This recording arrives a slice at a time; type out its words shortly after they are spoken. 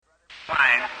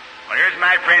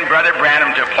my friend Brother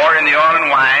Branham to pour in the oil and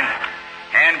wine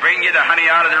and bring you the honey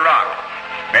out of the rock.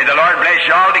 May the Lord bless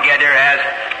you all together as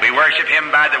we worship Him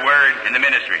by the Word and the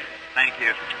ministry. Thank you.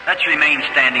 Let's remain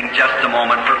standing just a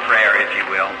moment for prayer, if you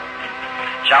will.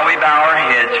 Shall we bow our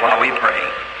heads while we pray?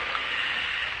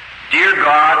 Dear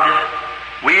God,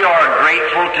 we are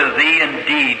grateful to Thee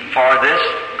indeed for this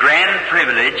grand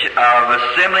privilege of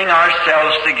assembling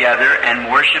ourselves together and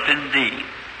worshiping Thee.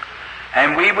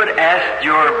 And we would ask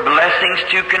Your blessings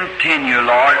to continue,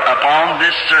 Lord, upon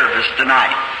this service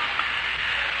tonight.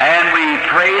 And we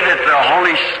pray that the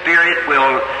Holy Spirit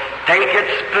will take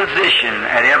its position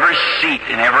at every seat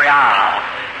in every aisle.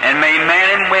 And may men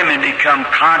and women become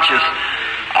conscious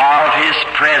of His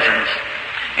presence.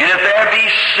 And if there be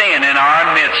sin in our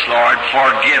midst, Lord,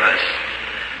 forgive us.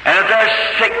 And if there's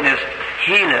sickness,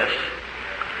 heal us.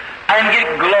 And get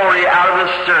glory out of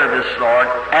the service, Lord.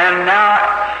 And now,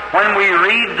 when we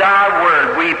read Thy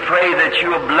Word, we pray that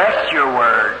You will bless Your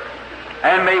Word.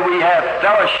 And may we have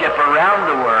fellowship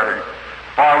around the Word.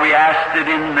 For we ask it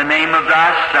in the name of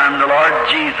Thy Son, the Lord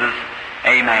Jesus.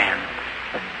 Amen.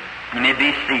 You may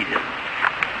be seated.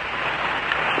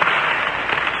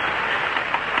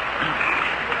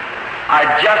 I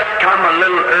just come a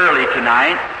little early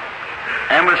tonight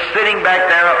and was sitting back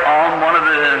there on one of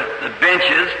the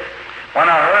benches when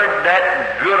I heard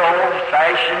that good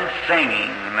old-fashioned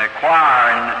singing and the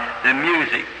choir and the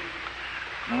music.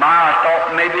 I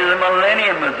thought maybe the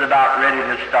millennium was about ready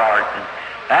to start. And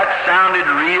that sounded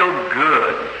real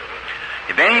good.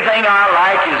 If anything I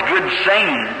like is good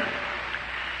singing.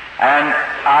 And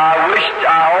I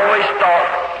always thought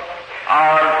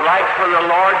I'd like for the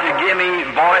Lord to give me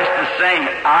voice to sing.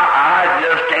 I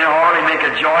just can't hardly make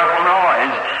a joyful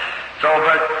noise. So,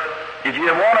 but if you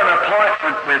want an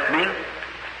appointment with me,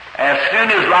 as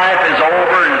soon as life is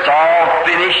over and it's all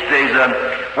finished, there's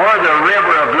where the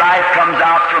river of life comes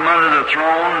out from under the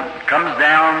throne, comes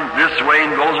down this way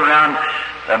and goes around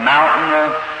the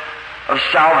mountain of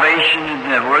salvation,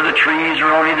 where the trees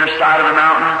are on either side of the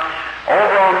mountain.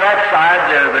 Over on that side,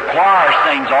 the choir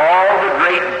sings. All the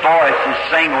great voices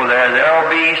sing over there. There'll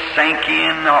be Sankey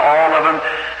and all of them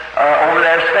over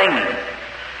there singing.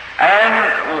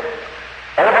 And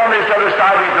over on this other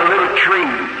side is a little tree.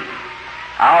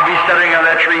 I'll be sitting on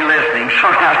that tree listening. So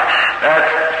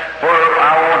that's where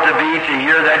I want to be, to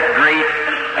hear that great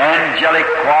angelic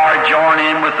choir join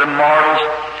in with the mortals.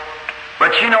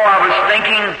 But you know, I was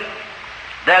thinking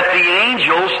that the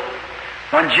angels,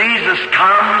 when Jesus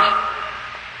comes,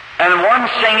 and one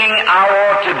singing I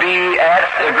ought to be at,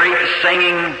 the great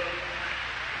singing,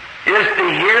 is to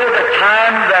hear the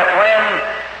time that when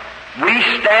we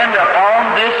stand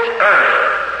upon this earth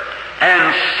and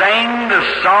sing the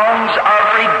songs of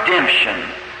redemption.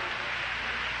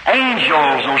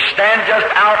 Angels will stand just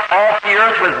out off the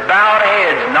earth with bowed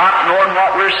heads, not knowing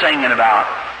what we're singing about.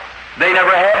 They never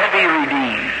had to be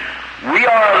redeemed. We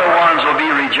are the ones who will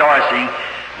be rejoicing.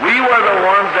 We were the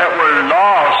ones that were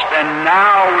lost, and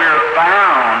now we're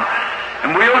found. And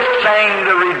we'll sing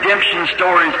the redemption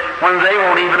stories when they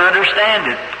won't even understand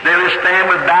it. They'll stand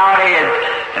with bowed heads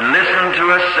and listen to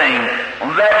us sing.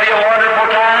 Won't that be a wonderful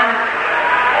time?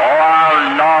 Oh,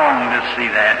 I long to see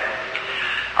that.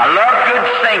 I love good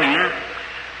singing,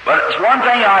 but it's one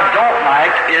thing I don't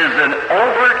like is an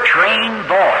overtrained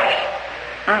voice.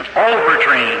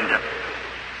 Overtrained.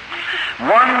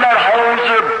 One that holds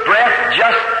their breath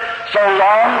just so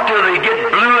long till they get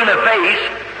blue in the face.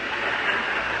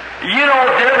 You know,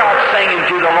 they're not singing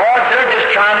to the Lord. They're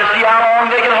just trying to see how long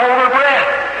they can hold their breath.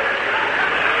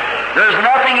 There's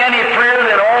nothing any freer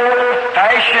than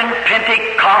old-fashioned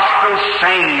Pentecostal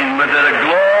singing with the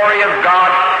glory of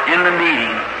God in the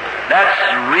meeting. That's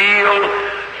real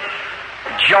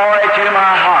joy to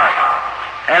my heart.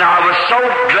 And I was so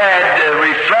glad to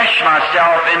refresh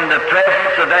myself in the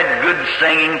presence of that good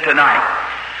singing tonight.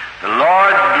 The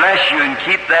Lord bless you and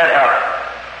keep that up.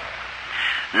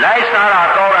 Last night I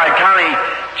thought I'd kind of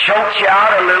choke you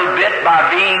out a little bit by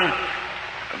being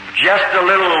just a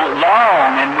little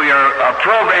long, and our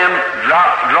program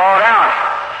drawed out.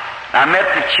 I met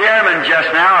the chairman just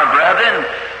now, a brother, and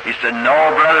he said,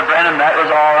 "No, Brother Branham, that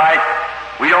was all right.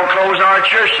 We don't close our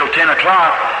church till 10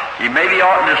 o'clock. You maybe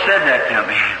oughtn't to have said that to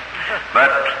me. But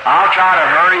I'll try to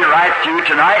hurry right through.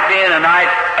 Tonight being a night,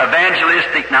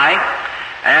 evangelistic night,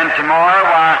 and tomorrow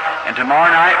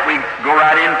night we go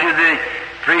right into the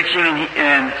preaching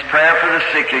and prayer for the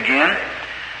sick again.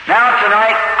 Now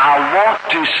tonight I want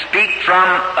to speak from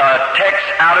a text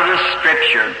out of the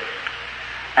Scripture.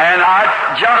 And I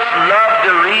just love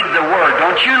to read the Word.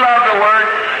 Don't you love the Word?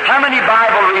 How many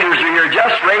Bible readers are here?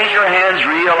 Just raise your hands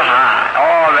real high.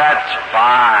 Oh, that's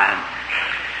fine.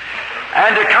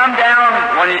 And to come down,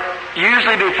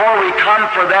 usually before we come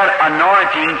for that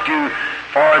anointing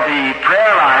for the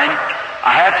prayer line,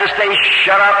 I have to stay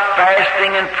shut up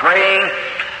fasting and praying.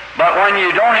 But when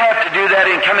you don't have to do that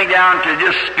in coming down to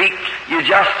just speak, you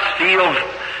just feel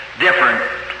different.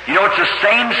 You know, it's the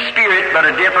same Spirit but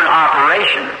a different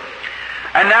operation.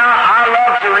 And now I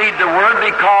love to read the Word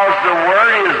because the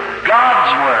Word is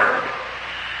God's Word.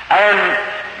 And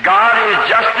God is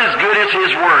just as good as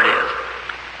His Word is.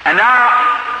 And now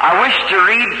I wish to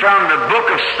read from the book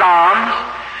of Psalms,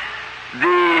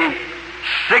 the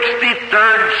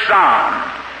 63rd Psalm.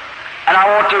 And I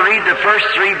want to read the first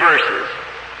 3 verses.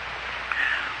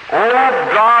 O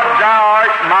God, Thou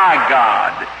art my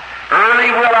God. Early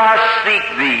will I seek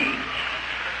Thee.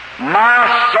 My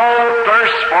soul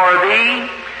thirsts for Thee.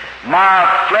 My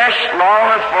flesh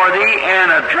longeth for Thee in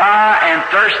a dry and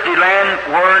thirsty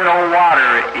land where no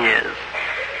water is.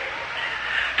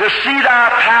 To see Thy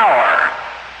power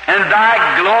and Thy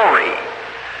glory,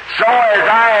 so as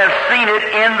I have seen it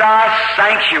in Thy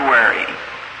sanctuary.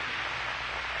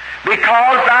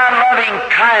 Because Thy loving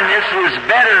kindness is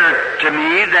better to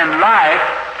me than life,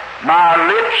 my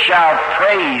lips shall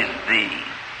praise Thee.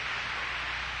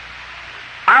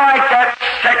 I like that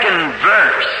second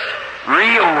verse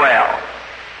real well.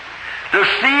 To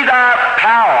see Thy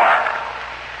power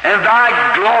and Thy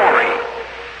glory,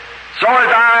 so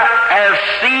as I have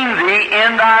seen Thee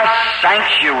in Thy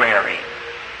sanctuary.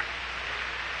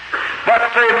 But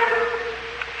the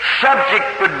subject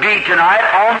would be tonight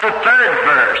on the 3rd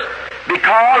verse.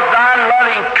 Because Thy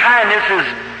loving kindness is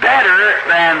better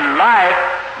than life,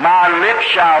 my lips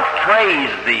shall praise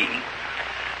Thee.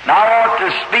 Now I want to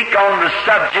speak on the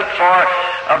subject for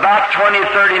about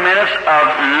 20-30 minutes of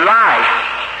life.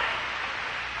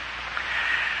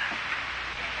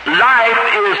 Life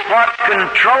is what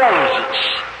controls us.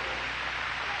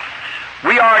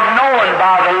 We are known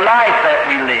by the life that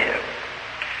we live.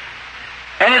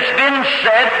 And it's been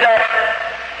said that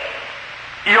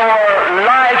your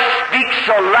life speaks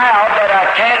so loud that I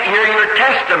can't hear your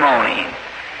testimony.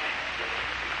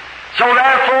 So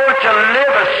therefore, to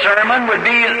live a sermon would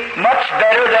be much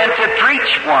better than to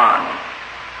preach one.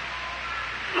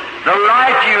 The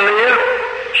life you live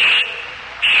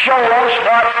shows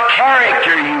what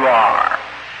character you are,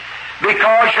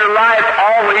 because your life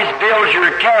always builds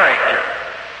your character.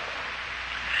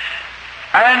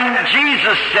 And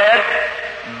Jesus said,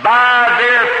 by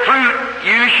their fruit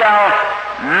you shall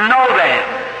know them.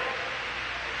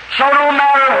 So no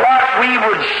matter what we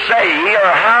would say or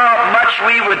how much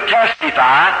we would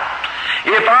testify,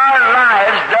 if our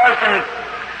lives doesn't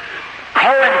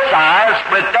coincide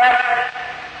with that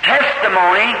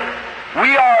testimony,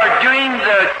 we are doing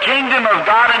the kingdom of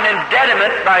God an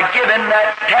indebtedness by giving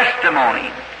that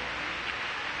testimony.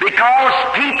 Because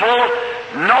people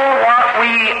know what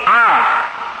we are.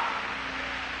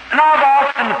 And I've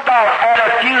often thought at a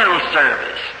funeral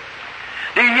service,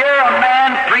 do you hear a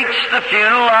man preach the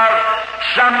funeral of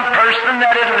some person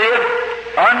that had lived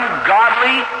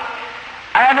ungodly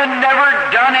and had never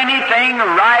done anything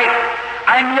right,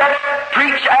 and yet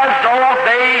preach as though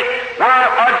they were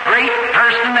a great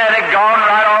person that had gone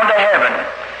right on to heaven?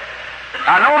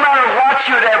 Now, no matter what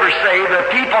you'd ever say, the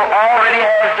people already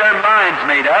have their minds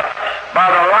made up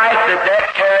by the life that that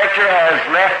character has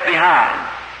left behind.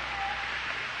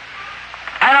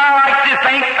 And I like to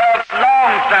think of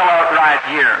Longfellow right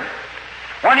here,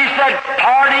 when he said,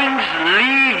 partings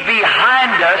leave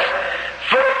behind us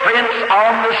footprints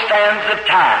on the sands of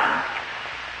time.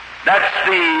 That's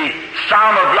the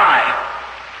Psalm of Life.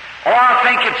 Oh, I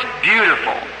think it's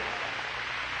beautiful.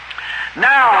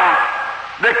 Now,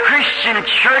 the Christian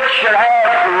church should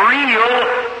have real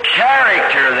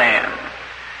character then.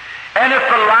 And if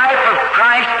the life of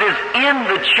Christ is in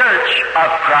the church of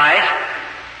Christ,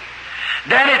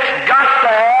 then it's got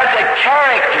to have the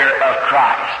character of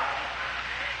Christ.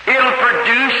 It'll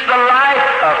produce the life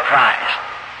of Christ.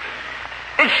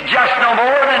 It's just no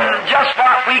more than just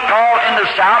what we call in the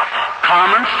South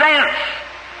common sense.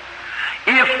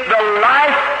 If the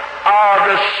life of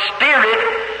the Spirit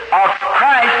of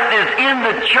Christ is in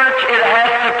the church, it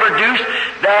has to produce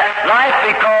that life,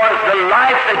 because the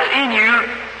life that's in you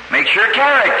makes your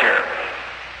character.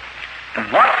 And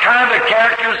what kind of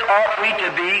characters ought we to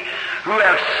be who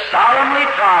have solemnly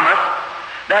promised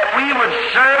that we would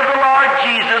serve the Lord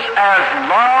Jesus as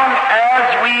long as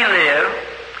we live,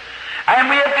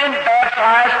 and we have been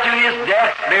baptized to His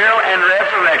death, burial, and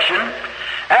resurrection,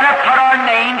 and have put our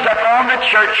names up on the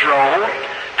church roll,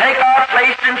 take our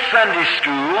place in Sunday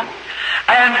school,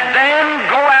 and then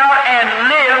go out and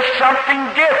live something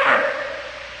different.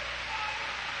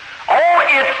 Oh,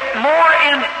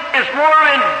 is more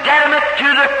indebted to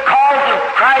the cause of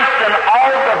Christ than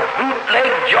all the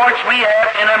bootleg joints we have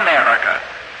in America.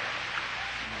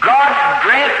 God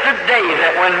grants today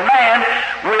that when man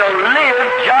will live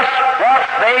just what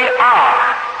they are.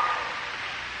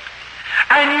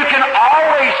 And you can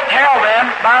always tell them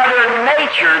by their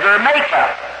nature, their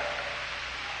makeup.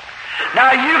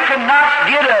 Now you cannot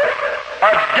get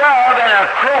a dove and a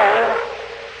crow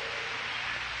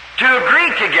to agree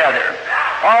together,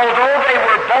 although they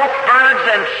were both birds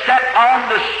and sat on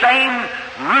the same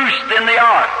roost in the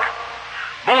ark.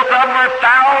 Both of them were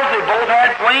fowls, they both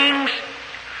had wings,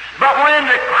 but when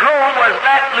the crow was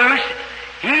let loose,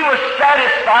 he was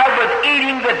satisfied with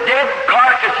eating the dead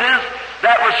carcasses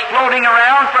that was floating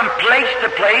around from place to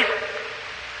place,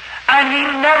 and he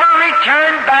never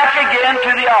returned back again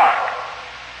to the ark.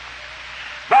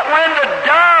 But when the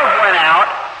dove went out,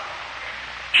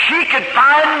 she could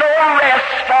find no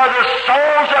rest for the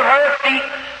soles of her feet,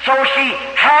 so she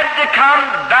had to come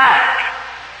back.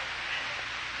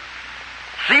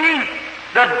 See,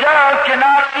 the dove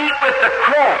cannot eat with the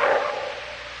crow,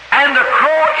 and the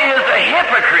crow is a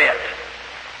hypocrite.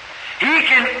 He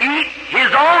can eat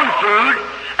his own food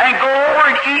and go over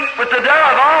and eat with the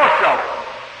dove also.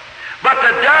 But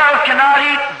the dove cannot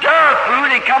eat dove food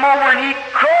and come over and eat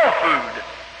crow food.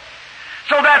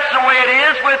 So that's the way it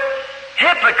is with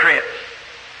hypocrites.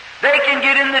 They can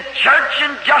get in the church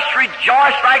and just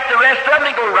rejoice like the rest of them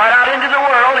and go right out into the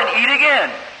world and eat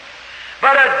again.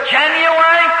 But a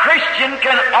genuine Christian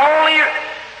can only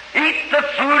eat the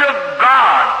food of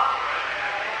God.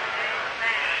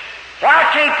 Why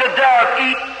can't the dove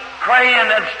eat craying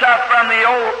and stuff from the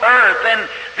old earth and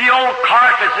the old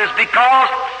carcasses? Because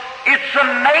it's the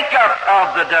makeup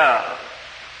of the dove.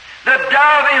 The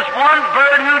dove is one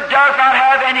bird who does not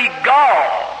have any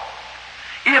gall.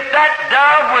 If that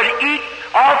dove would eat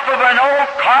off of an old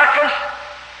carcass,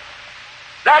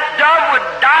 that dove would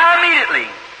die immediately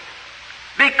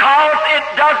because it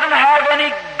doesn't have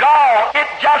any gall. It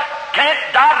just can't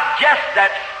digest that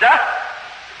stuff.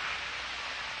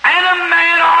 And a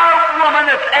man or a woman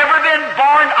that's ever been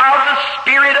born of the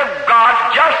Spirit of God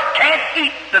just can't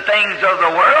eat the things of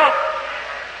the world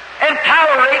and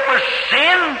tolerate with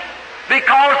sin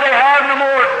because they have no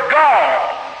more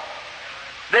gall.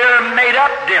 They're made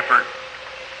up different.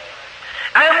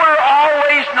 And we're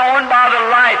always known by the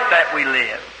life that we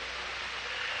live.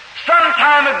 Some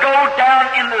time ago down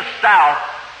in the South,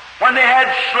 when they had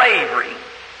slavery,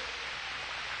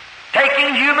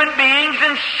 taking human beings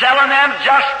and selling them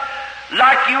just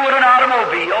like you would an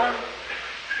automobile,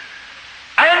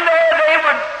 and there they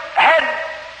would had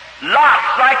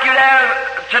lots like you'd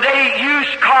have today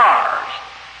used cars.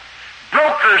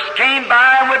 Brokers came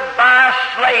by and would buy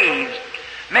slaves.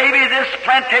 Maybe this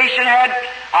plantation had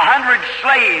 100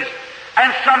 slaves,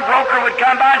 and some broker would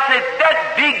come by and say,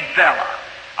 "That big fella,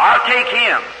 I'll take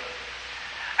him."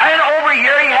 And over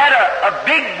here he had a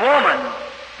big woman,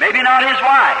 maybe not his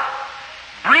wife,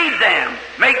 breed them,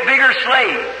 make bigger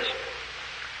slaves.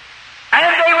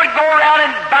 And they would go around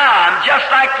and buy them just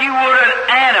like you would an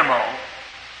animal.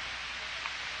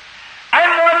 And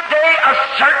one day a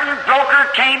certain broker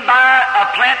came by a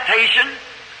plantation,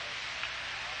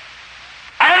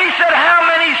 and he said, "How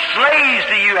many slaves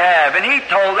do you have?" And he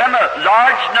told them a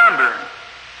large number.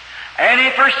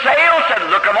 Any for sale? Said,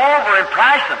 "Look them over and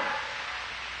price them."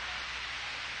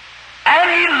 And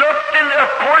he looked, and of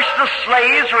course the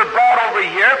slaves were brought over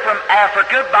here from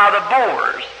Africa by the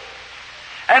Boers.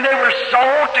 And they were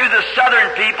sold to the southern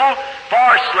people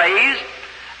for slaves,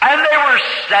 and they were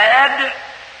sad.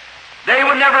 They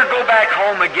would never go back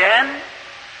home again.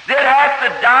 They'd have to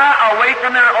die away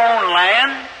from their own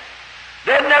land.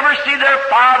 They'd never see their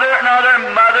father nor their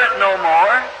mother no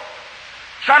more.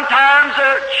 Sometimes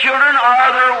their children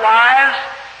or their wives,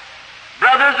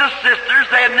 brothers or sisters,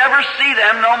 they'd never see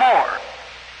them no more.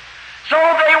 So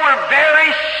they were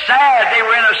very sad. They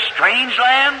were in a strange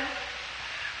land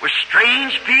with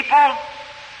strange people.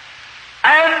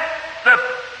 And the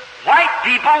white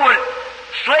people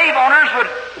slave owners would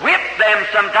whip them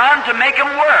sometimes to make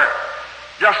them work,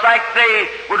 just like they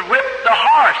would whip the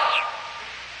horse.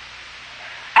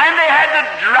 And they had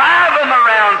to drive them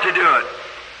around to do it.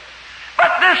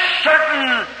 But this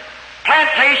certain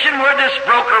plantation where this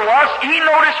broker was, he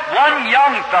noticed one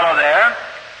young fellow there,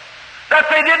 that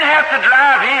they didn't have to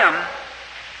drive him.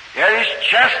 He had his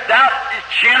chest out, his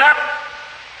chin up.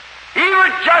 He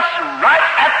was just right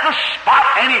at the spot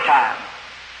anytime.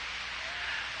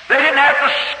 They didn't have to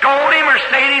scold him or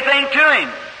say anything to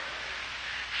him.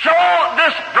 So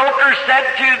this broker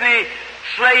said to the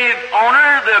slave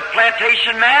owner, the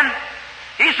plantation man,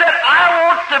 He said, I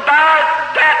want to buy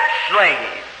that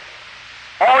slave.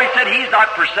 Oh, he said, he's not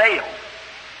for sale.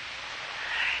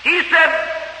 He said,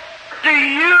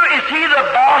 is he the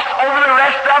boss over the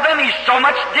rest of them? He's so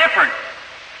much different.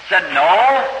 Said, no,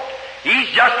 he's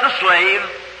just a slave.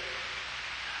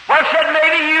 Well, said,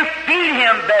 maybe you feed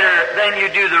him better than you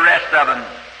do the rest of them.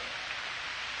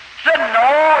 Said, no,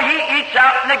 he eats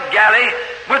out in the galley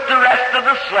with the rest of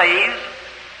the slaves.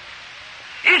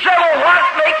 He said, well, what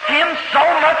makes him so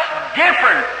much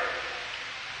different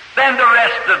than the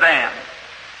rest of them?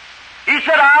 He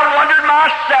said, I wondered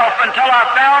myself until I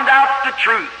found out the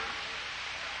truth.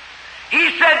 He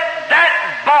said, that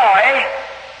boy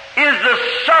is the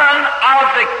son of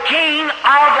the king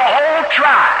of the whole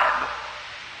tribe.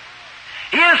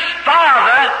 His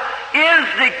father is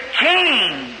the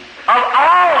king of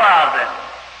all of them.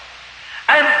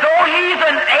 And though he's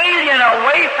an alien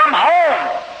away from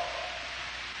home,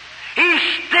 he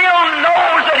still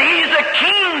knows that he's a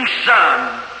king's son.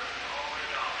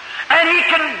 And he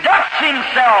conducts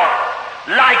himself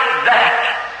like that.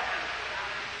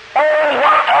 Oh,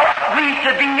 what ought we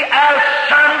to be as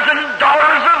sons and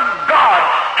daughters of God?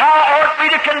 How ought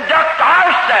we to conduct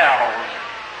ourselves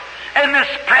in this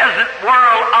present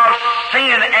world of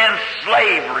sin and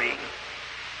slavery?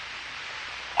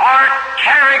 Our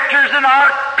characters and our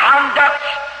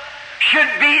conducts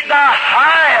should be the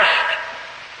highest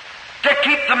to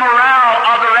keep the morale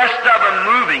of the rest of them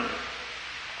moving.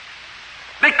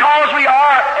 Because we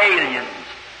are aliens.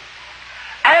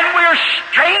 And we're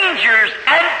strangers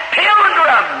and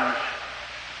pilgrims.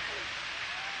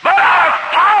 But our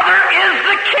Father is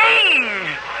the King.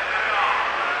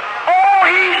 Oh,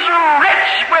 He's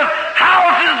rich with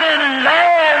houses and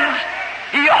lands.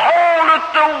 He holdeth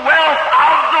the wealth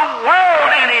of the world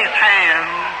in His hand.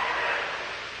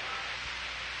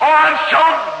 Oh, I'm so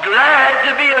glad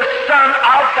to be a son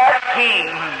of that King.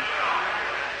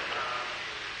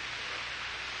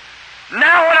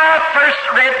 Now, when I first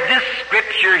read this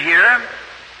scripture here,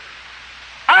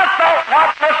 I thought,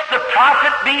 what must the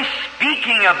prophet be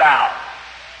speaking about?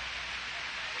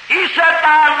 He said,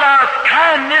 thy love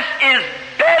kindness is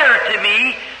better to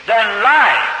me than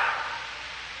life.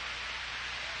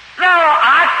 Now,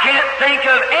 I can't think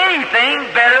of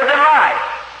anything better than life.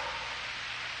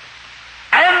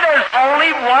 And there's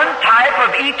only one type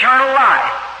of eternal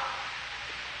life.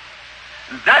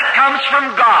 That comes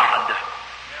from God.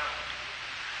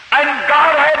 And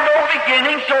God had no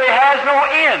beginning, so He has no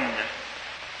end.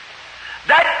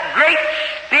 That great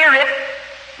Spirit,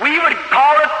 we would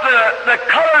call it the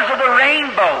colors of the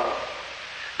rainbow.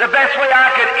 The best way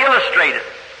I could illustrate it.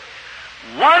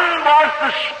 One was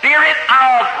the Spirit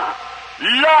of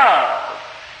love.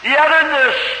 The other the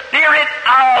Spirit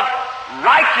of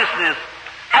righteousness.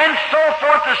 And so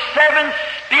forth, the seven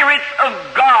spirits of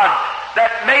God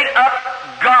that made up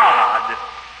God.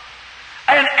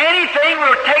 And anything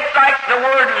we'll take like the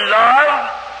word love,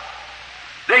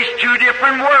 there's two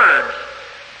different words.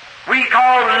 We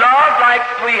call love like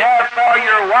we have for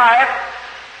your wife.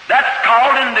 That's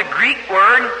called in the Greek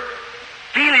word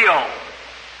phileo.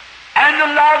 And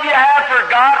the love you have for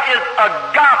God is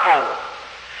agapo.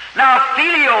 Now,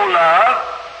 phileo love,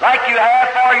 like you have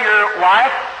for your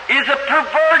wife, is a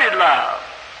perverted love.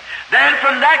 Then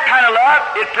from that kind of love,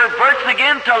 it perverts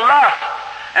again to lust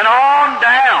and on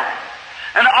down.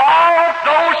 And all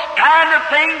those kind of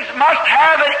things must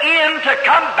have an end to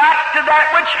come back to that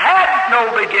which had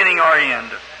no beginning or end.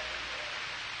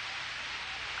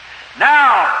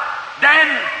 Now, then,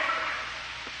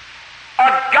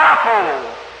 agapo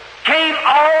came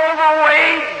all the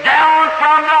way down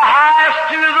from the highest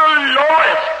to the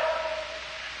lowest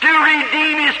to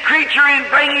redeem His creature and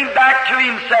bring him back to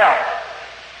Himself.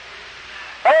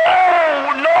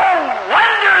 Oh, no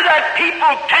wonder that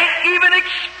people can't even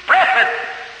express it.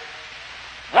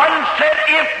 One said,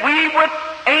 if we would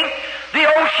paint the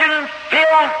ocean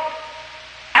filled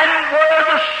and were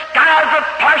the skies of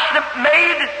parsnip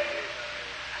made,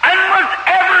 and was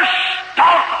every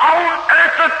stalk on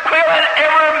earth a quill, and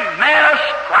every man a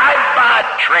scribe by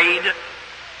trade,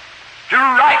 to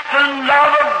write the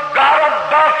love of God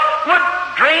above would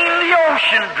drain the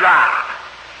ocean dry.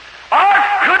 Or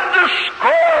could the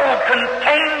scroll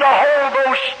contain the whole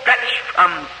though stretched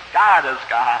from sky to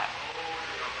sky?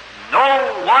 No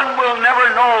one will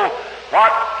never know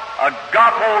what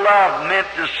agape love meant,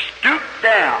 to stoop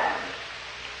down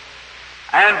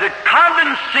and to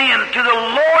condescend to the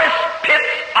lowest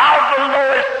pits of the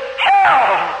lowest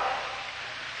hell,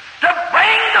 to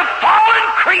bring the fallen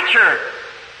creature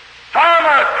from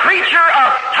a creature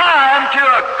of time to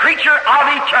a creature of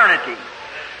eternity.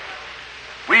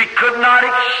 We could not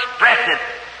express it.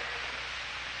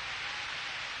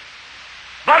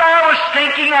 But I was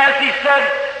thinking as he said,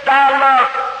 thy love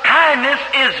kindness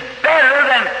is better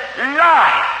than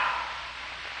life.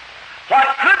 What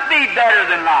could be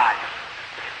better than life?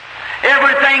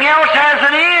 Everything else has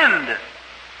an end,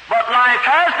 but life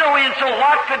has no end, so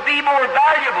what could be more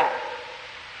valuable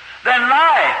than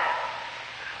life?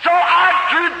 So I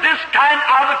drew this kind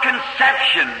of a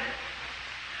conception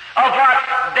of what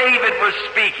David was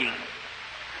speaking.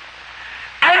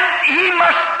 And he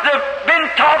must have been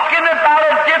talking about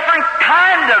a different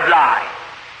kind of life.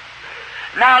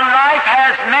 Now, life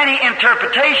has many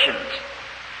interpretations.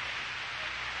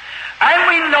 And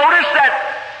we notice that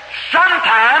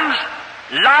sometimes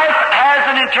life has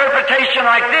an interpretation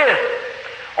like this.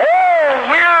 Oh,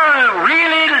 we're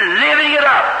really living it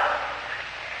up.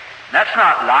 That's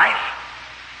not life.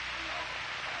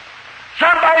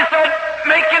 Somebody said,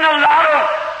 making a lot of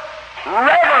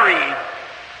reverie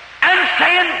and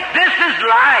saying, this is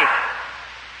life.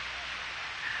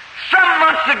 Some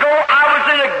months ago, I was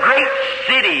in a great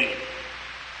city,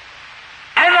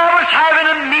 and I was having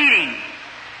a meeting.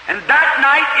 And that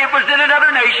night, it was in another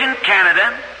nation, Canada.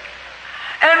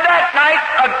 And that night,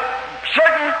 a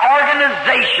certain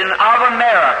organization of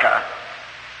America,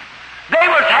 they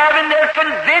was having their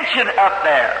convention up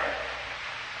there.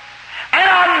 And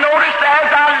I noticed as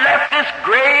I left this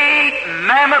great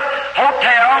mammoth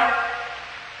hotel,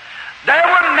 there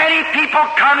were many people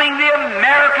coming. The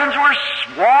Americans were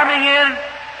swarming in,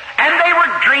 and they were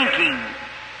drinking.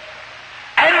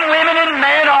 And women and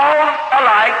men all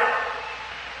alike.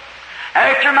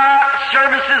 After my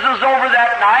services was over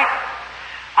that night,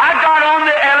 I got on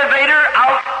the elevator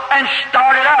out and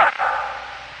started up.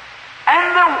 And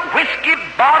the whiskey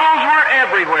bottles were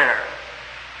everywhere.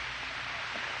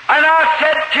 And I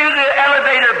said to the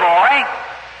elevator boy,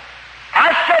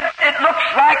 I said, it looks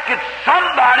like that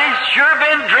somebody's sure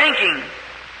been drinking.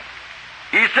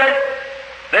 He said,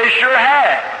 they sure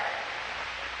have.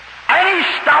 And he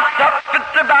stopped up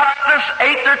at about this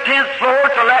 8th or 10th floor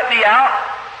to let me out.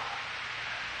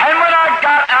 And when I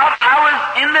got out, I was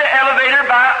in the elevator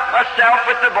by myself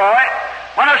with the boy.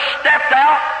 When I stepped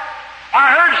out, I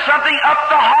heard something up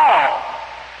the hall.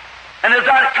 And as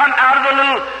I come out of a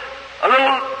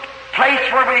little place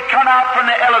where we come out from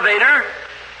the elevator,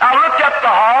 I looked up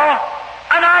the hall,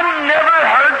 and I never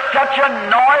heard such a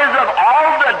noise of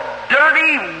all the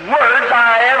dirty words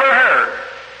I ever heard.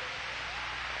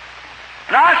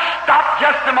 And I stopped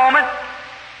just a moment.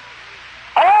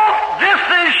 Oh, this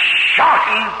is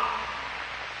shocking.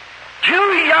 Two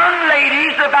young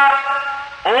ladies about,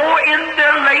 in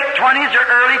their late 20s or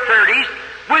early 30s,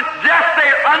 with just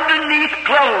their underneath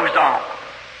clothes on.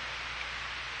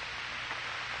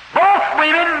 Both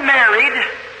women married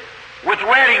with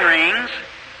wedding rings,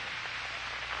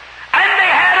 and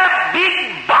they had a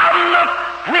big bottle of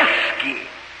whiskey,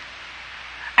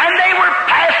 and they were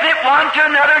passing it one to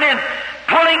another and then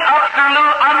pulling up their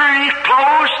little underneath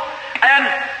clothes and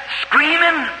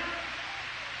screaming.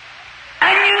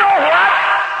 And you know what?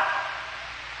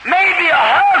 Maybe a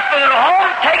husband at home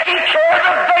taking care of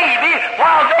the baby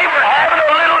while they were having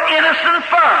a little innocent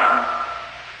fun.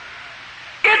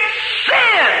 It's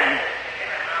sin.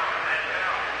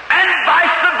 And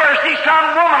vice versa, some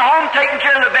woman home taking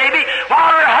care of the baby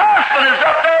while her husband is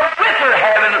up there with her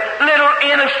having little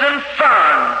innocent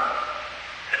fun.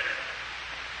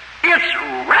 It's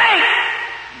rank,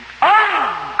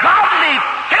 ungodly,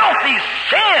 filthy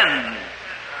sin.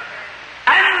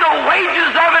 And the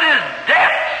wages of it is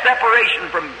death, separation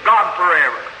from God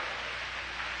forever.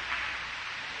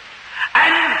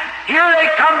 And here they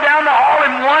come down the hall,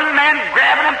 and one man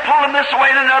grabbing them, pulling this way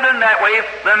and another and that way,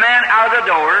 the man out of the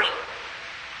doors.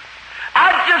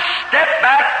 I just stepped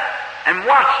back and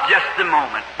watched just a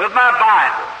moment with my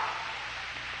Bible.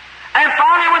 And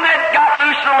finally, when they got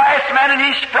loose the last man, and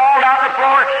he sprawled out the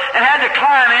floor and had to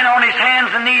climb in on his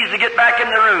hands and knees to get back in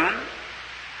the room,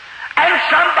 and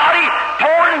somebody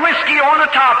pouring whiskey on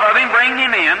the top of him, bringing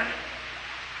him in.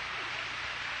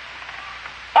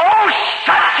 Oh,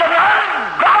 such an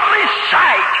ungodly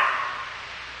sight!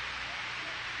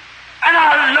 And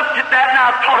I looked at that and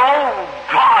I thought, oh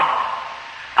God,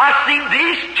 I seen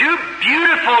these two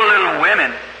beautiful little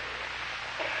women,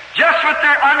 just with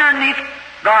their underneath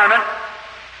garment,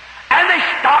 and they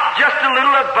stopped just a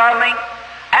little above me,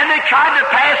 and they tried to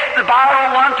pass the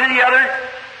bottle one to the other,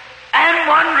 and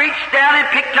one reached down and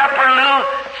picked up her little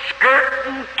skirt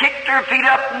and kicked her feet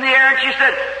up in the air, and she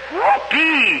said,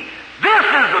 whoopee, this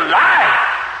is life.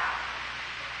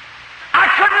 I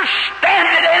couldn't stand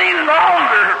it any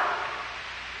longer.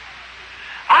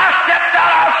 I stepped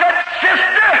out, I said,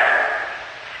 sister,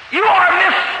 you are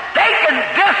mistaken,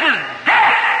 this is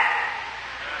death.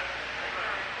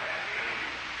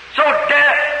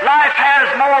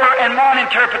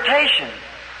 interpretation.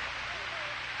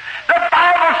 The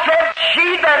Bible said, she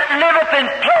that liveth in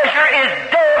pleasure is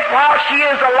dead while she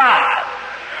is alive.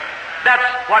 That's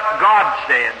what God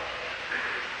said.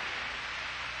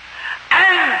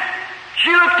 And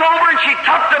she looked over and she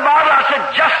took the Bible. I said,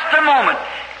 just a moment.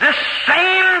 This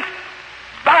same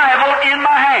Bible in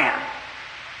my hand.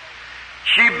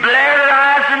 She blared her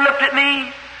eyes and looked at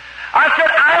me. I said,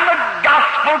 I'm a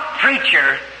gospel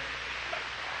preacher.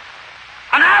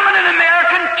 And I'm an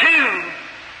American too.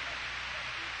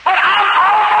 But I'm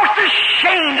almost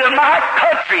ashamed of my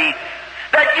country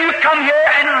that you come here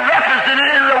and represent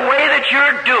it in the way that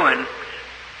you're doing.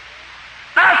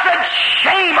 And I said,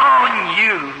 shame on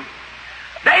you.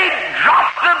 They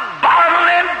dropped the bottle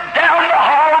and down the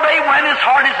hall they went as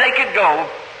hard as they could go.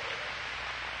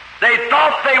 They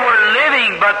thought they were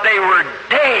living, but they were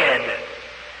dead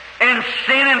in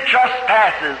sin and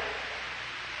trespasses.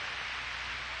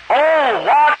 Oh,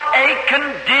 what a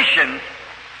condition.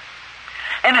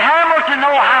 In Hamilton,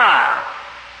 Ohio,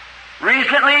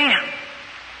 recently,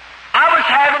 I was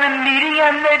having a meeting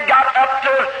and they'd got up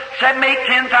to 7,000,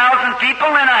 8,000, 10,000 people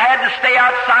and I had to stay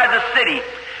outside the city.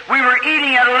 We were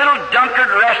eating at a little Dunkard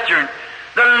restaurant.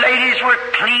 The ladies were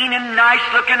clean and nice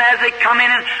looking as they come in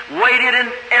and waited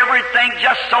and everything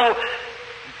just so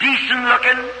decent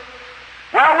looking.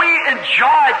 Well, we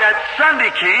enjoyed that.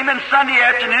 Sunday came and Sunday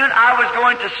afternoon I was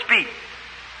going to speak.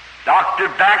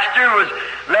 Dr. Baxter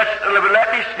let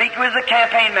me speak. He was the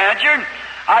campaign manager. And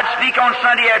I'd speak on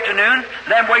Sunday afternoon,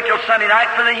 then wait till Sunday night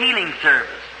for the healing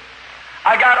service.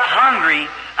 I got hungry.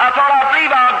 I thought, I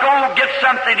believe I'll go get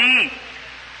something to eat.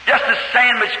 Just a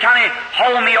sandwich kind of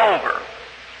hold me over.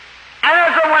 And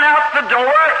as I went out the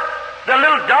door, the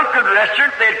little Dunkard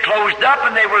restaurant, they'd closed up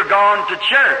and they were gone to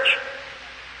church.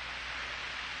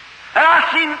 And I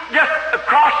seen just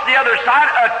across the other side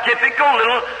a typical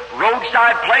little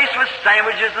roadside place with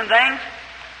sandwiches and things.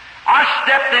 I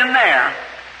stepped in there.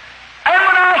 And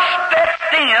when I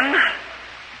stepped in,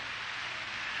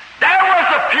 there was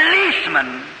a policeman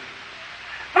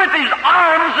with his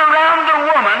arms around the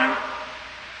woman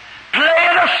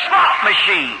playing a slot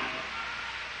machine.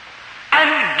 And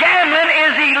gambling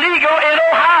is illegal in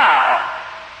Ohio.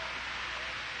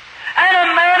 And a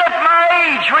man of my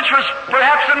age, which was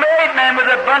perhaps a married man with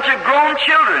a bunch of grown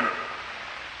children.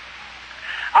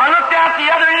 I looked out the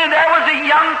other end and there was a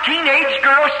young teenage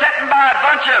girl sitting by a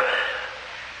bunch of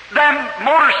them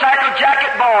motorcycle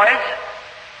jacket boys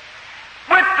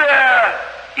with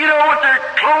with their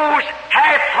clothes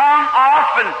half hung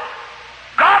off, and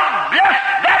God bless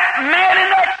that man in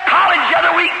that college the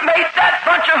other week made that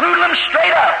bunch of hoodlums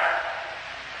straight up.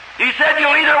 He said,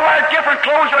 you'll either wear different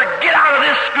clothes or get out of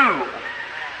this school.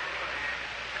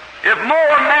 If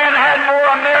more men had more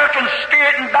American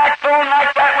spirit and backbone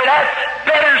like that, we'd have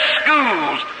better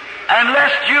schools and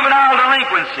less juvenile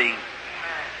delinquency.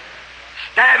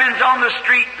 Stabbings on the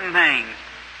street and things.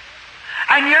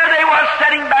 And here they was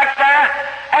sitting back there,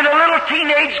 and a little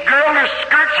teenage girl, her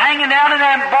skirts hanging down, and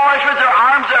them boys with their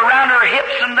arms around her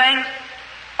hips and things.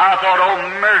 I thought, oh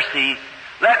mercy,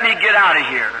 let me get out of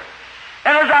here.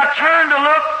 And as I turned to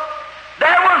look,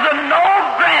 there was an old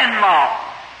grandma.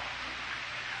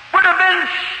 Would have been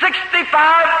 65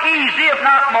 easy, if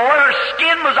not more. Her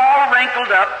skin was all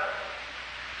wrinkled up.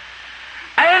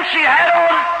 And she had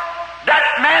on that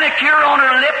manicure on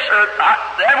her lips, or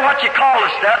what you call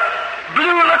the stuff,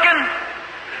 blue looking.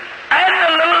 And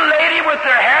the little lady with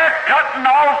her hair cut and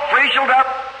all frizzled up.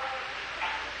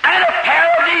 And a pair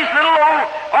of these little old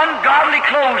ungodly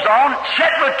clothes on,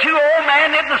 sitting with two old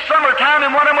men in the summertime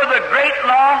and one of them with a great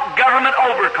long government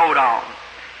overcoat on.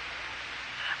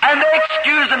 And they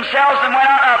excused themselves and went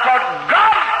out, and I thought,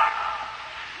 God,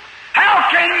 how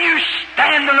can you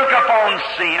stand to look upon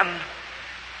sin?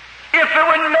 If it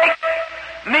would make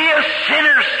me a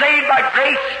sinner saved by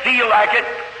grace feel like it,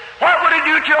 what would it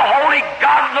do to a holy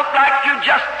God look like to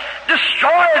just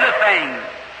destroy the thing?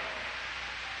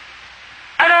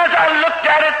 And as I looked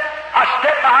at it, I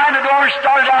stepped behind the door and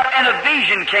started out, and a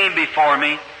vision came before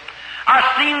me. I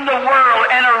seen the world,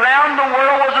 and around the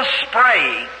world was a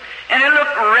spray, and it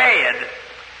looked red.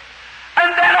 And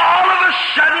then all of a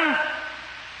sudden,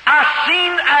 I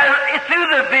seen through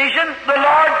the vision the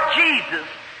Lord Jesus.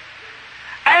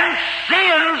 And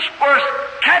sins were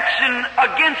catching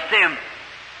against Him.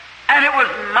 And it was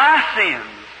my sins.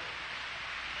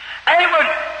 And it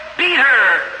would beat her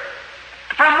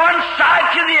from one side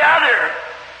to the other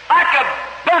like a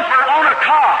bumper on a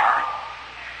car.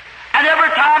 And every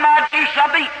time I'd do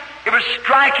something, it would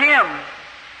strike him.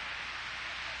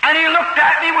 And he looked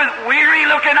at me with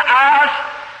weary-looking eyes.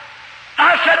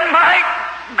 I said, my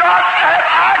God, have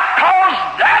I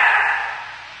caused that?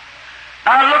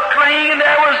 I looked clean, and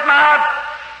there was my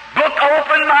book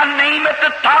open, my name at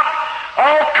the top,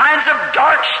 all kinds of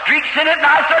dark streaks in it, and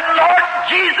I said, Lord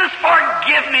Jesus,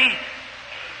 forgive me.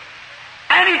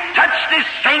 And he touched his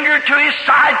finger to his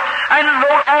side and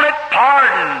wrote on it,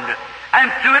 pardoned,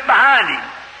 and threw it behind him.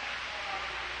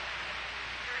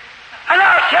 And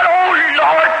I said, oh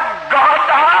Lord God,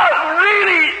 I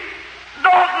really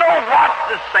don't know what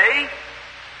to say.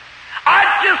 I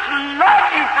just love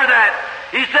you for that.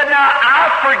 He said, now I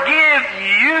forgive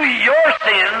you your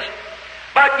sins,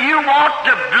 but you want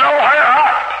to blow her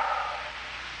up.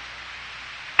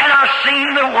 And I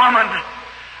seen the woman.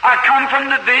 I come from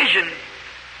the vision.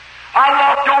 I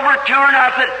walked over to her and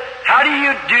I said, how do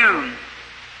you do?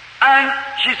 And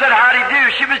she said, how do you do?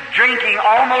 She was drinking,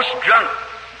 almost drunk.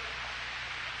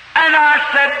 And I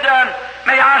said,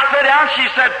 may I sit down? She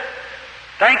said,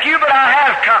 thank you, but I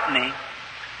have company.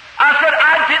 I said,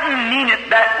 I didn't mean it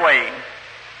that way.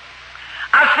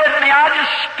 I said, may I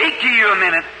just speak to you a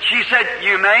minute? She said,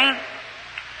 you may.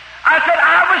 I said,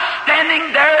 I was standing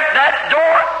there at that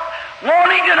door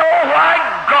wanting to know why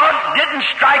God didn't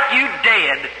strike you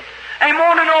dead. And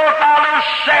want to know if our little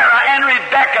Sarah and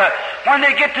Rebecca, when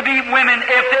they get to be women,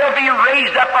 if they'll be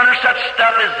raised up under such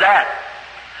stuff as that.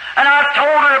 And I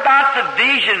told her about the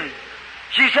vision.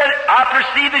 She said, I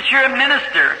perceive that you're a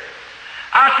minister.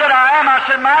 I said, I am. I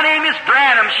said, my name is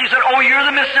Branham. She said, oh, you're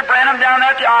the Mr. Branham down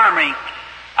at the Armory.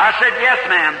 I said, yes,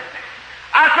 ma'am.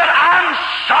 I said, I'm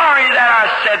sorry that I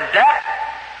said that,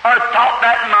 or thought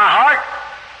that in my heart.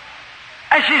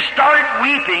 And she started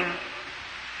weeping.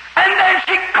 And then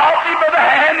she caught me by the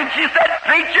hand and she said,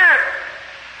 preacher,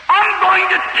 I'm going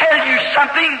to tell you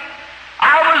something.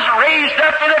 I was raised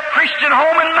up in a Christian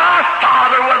home and my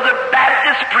father was a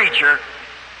Baptist preacher.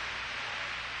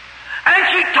 And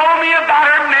she told me about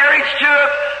her marriage to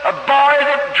a boy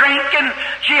that drank, and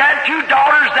she had 2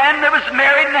 daughters then that was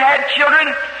married and had children.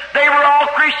 They were all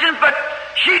Christians, but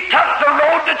she took the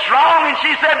road that's wrong, and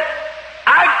she said,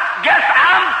 I guess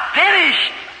I'm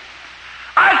finished.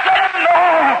 I said, no.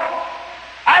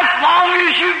 As long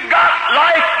as you've got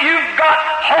life, you've got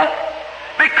hope,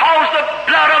 because the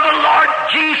blood of the Lord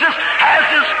Jesus has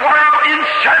this world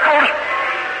encircled.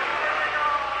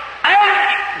 And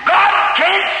God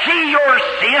can't see your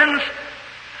sins,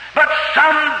 but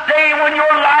someday when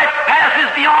your life passes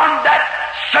beyond that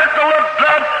circle of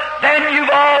blood, then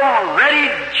you've already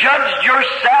judged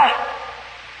yourself.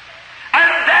 And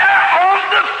there on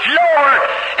the floor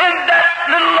in that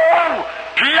little old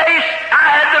place, I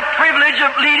had the privilege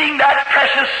of leading that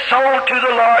precious soul to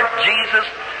the Lord Jesus.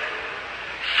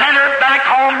 Sent her back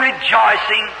home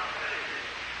rejoicing.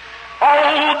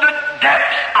 Oh, the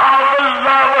depths of the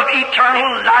love of eternal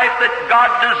life that God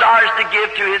desires to give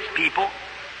to His people.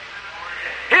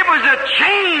 It was a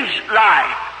changed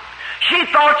life. She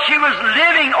thought she was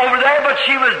living over there, but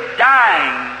she was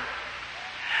dying.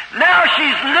 Now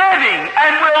she's living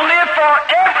and will live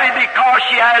forever because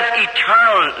she has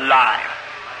eternal life.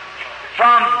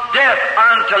 From death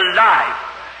unto life.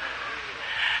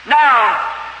 Now,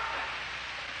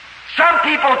 some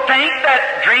people think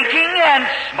that drinking and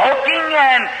smoking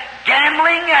and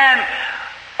gambling and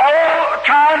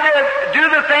trying to do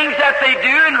the things that they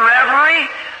do in revelry,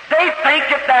 they think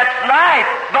that that's life,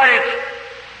 but it's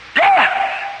death.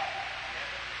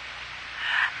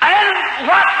 And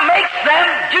what makes them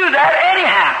do that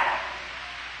anyhow?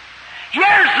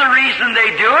 Here's the reason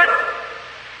they do it.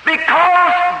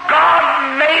 Because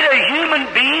God made a human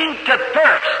being to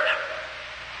thirst.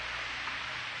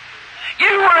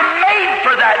 You were made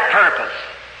for that purpose.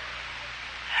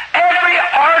 Every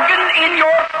organ in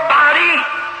your body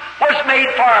was made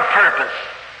for a purpose.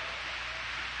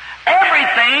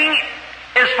 Everything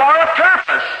is for a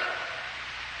purpose.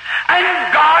 And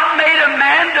God made a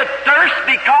man to thirst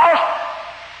because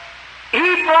He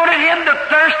wanted him to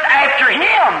thirst after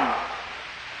Him.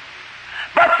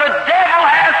 But the devil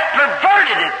has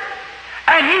perverted it.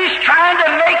 And he's trying to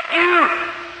make you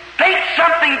think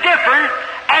something different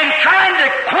and trying to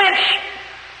quench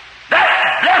that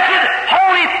blessed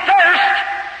holy thirst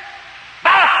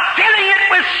by filling it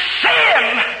with sin.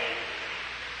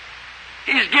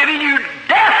 He's giving you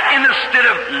death instead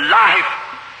of life.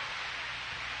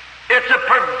 It's a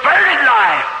perverted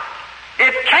life.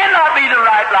 It cannot be the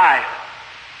right life.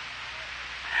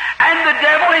 And the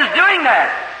devil is doing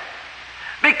that.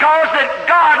 Because that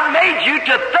God made you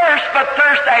to thirst, but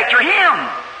thirst after Him.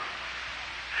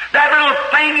 That little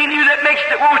thing in you that makes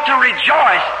it want to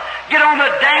rejoice, get on the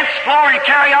dance floor and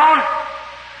carry on,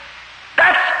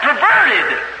 that's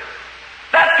perverted.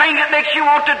 That thing that makes you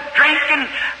want to drink and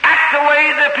act the way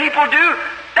the people do,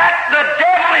 that the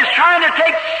devil is trying to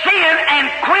take sin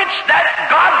and quench that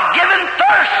God-given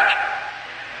thirst.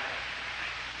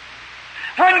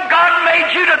 When God made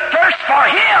you to thirst for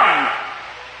Him,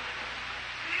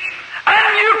 and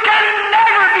you can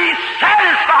never be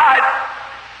satisfied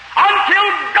until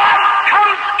God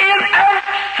comes in and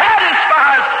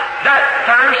satisfies that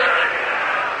thirst.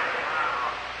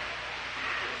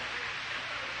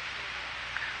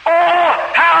 Oh,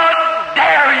 how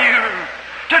dare you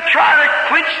to try to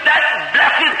quench that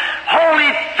blessed,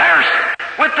 holy thirst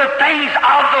with the things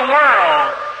of the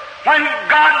world, when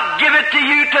God give it to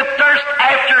you to thirst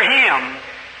after Him.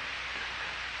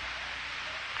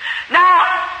 Now,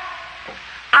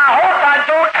 I hope I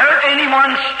don't hurt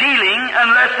anyone stealing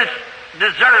unless it's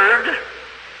deserved,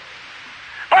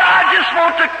 but I just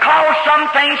want to call some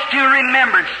things to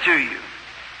remembrance to you.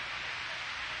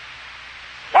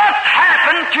 What's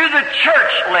happened to the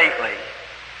church lately?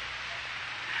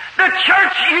 The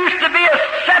church used to be a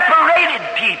separated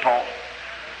people.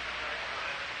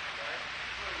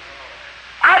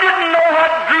 I didn't know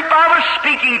what group I was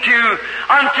speaking to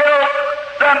until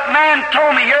the man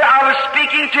told me here I was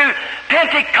speaking to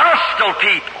Pentecostal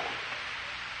people.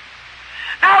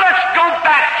 Now let's go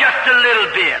back just a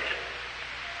little bit.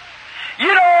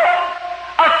 You know,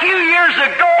 a few years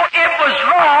ago it was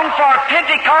wrong for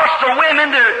Pentecostal women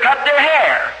to cut their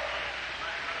hair.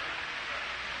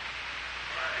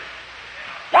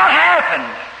 What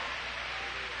happened?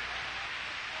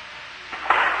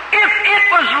 If it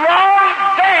was wrong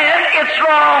then, it's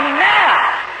wrong now.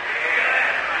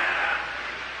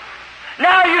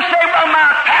 Now you say, well, my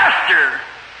pastor.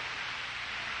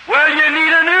 Well, you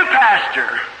need a new pastor.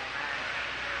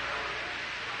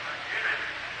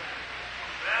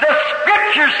 The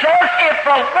Scripture says if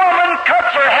a woman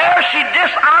cuts her hair, she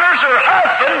dishonors her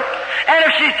husband, and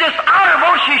if she's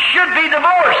dishonorable, she should be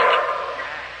divorced.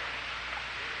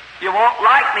 You won't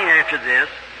like me after this.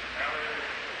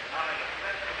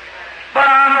 But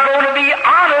I'm going to be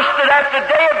honest that at the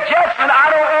day of judgment,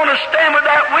 I don't want to stand with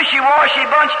that wishy-washy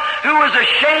bunch who was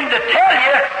ashamed to tell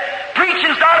you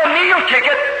preaching's not a meal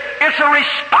ticket. It's a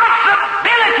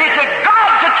responsibility to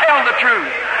God to tell the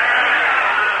truth.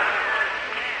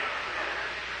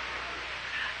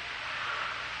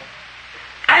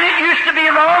 And it used to be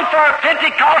wrong for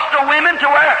Pentecostal women to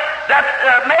wear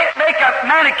that makeup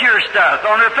manicure stuff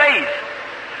on their face.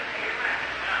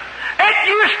 It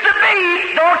used to be,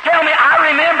 don't tell me,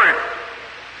 I remember it.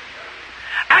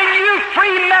 And you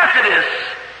Free Methodists,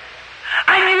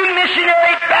 and you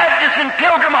Missionary Baptists and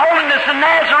Pilgrim Holiness and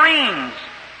Nazarenes.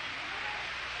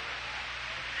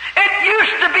 It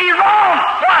used to be wrong.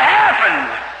 What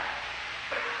happened?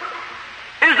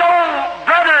 His old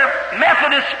brother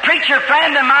Methodist preacher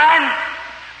friend of mine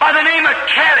by the name of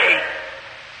Kelly,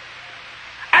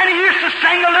 and he used to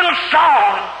sing a little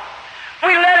song.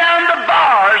 We let down the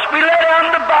bars. We let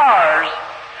down the bars.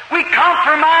 We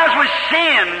compromise with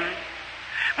sin.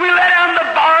 We let down the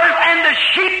bars and the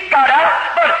sheep got out,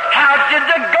 but how did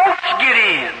the goats get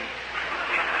in?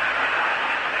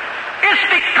 It's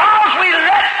because we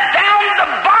let down the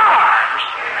bars.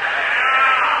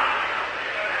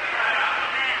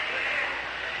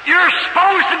 You're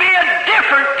supposed to be a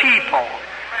different people,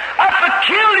 a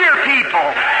peculiar people,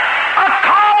 a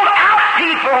called out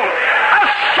people, a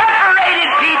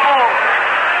separated people,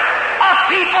 a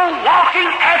people walking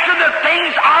after the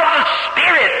things of the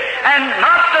Spirit and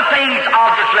not the things of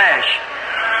the flesh.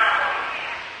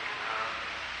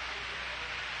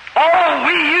 Oh,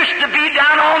 we used to be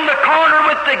down on the corner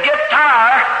with the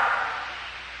guitar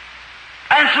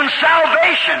and some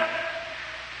salvation.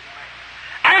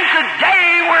 And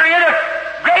today we're in a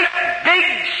great big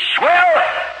swell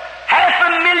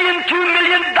 $500,000, $2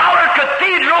 million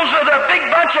cathedrals with a big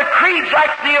bunch of creeds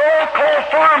like the old coal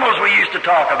formals we used to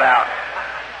talk about.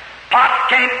 Pot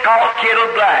can't call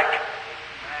kettle black.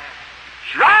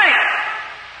 That's right.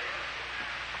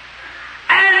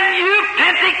 And you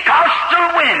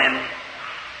Pentecostal women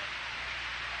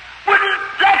wouldn't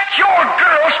let your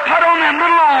girls put on them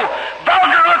little old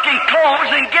vulgar-looking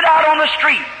clothes and get out on the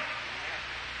street.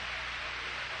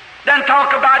 Then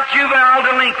talk about juvenile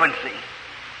delinquency.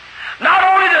 Not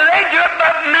only do they do it,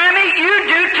 but Mammy, you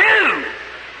do too.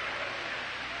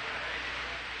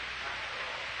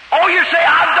 Oh, you say,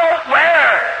 I don't wear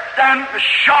them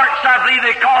shorts, I believe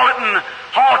they call it, and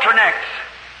halter necks.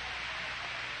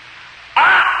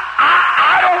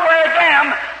 I don't wear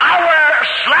them. I wear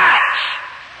slacks.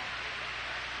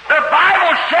 The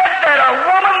Bible said that a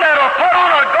woman that will put on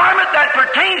a garment that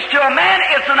pertains to a man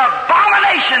is an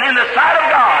abomination in the sight of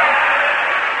God.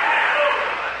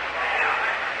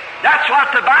 That's what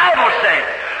the Bible says.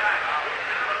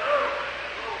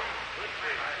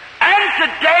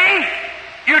 today,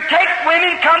 you take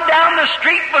women come down the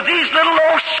street with these little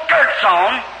old skirts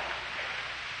on,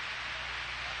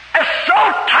 so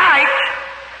tight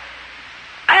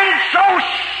and so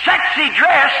sexy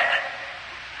dressed,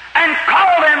 and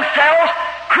call themselves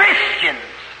Christians.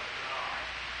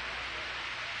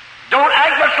 Don't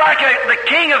act much like the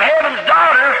King of Heaven's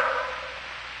daughter,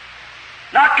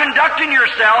 not conducting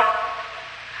yourself.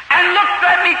 And look,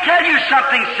 let me tell you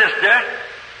something, sister,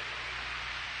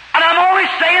 and I'm only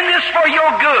saying this for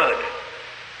your good.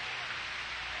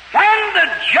 When the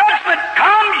judgment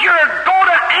comes, you're going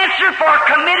to answer for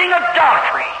committing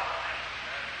adultery.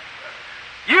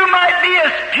 You might be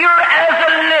as pure as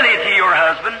a lily to your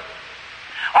husband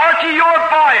or to your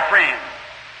boyfriend.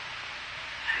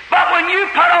 But when you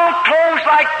put on clothes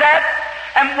like that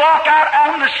and walk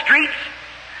out on the streets,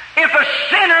 if a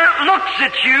sinner looks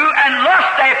at you and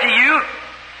lusts after you,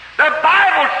 the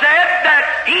Bible said that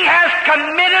he has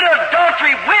committed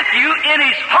adultery with you in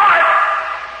his heart,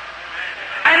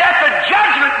 and at the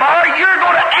judgment bar you're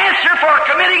going to answer for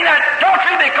committing that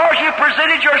adultery because you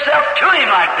presented yourself to him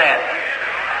like that.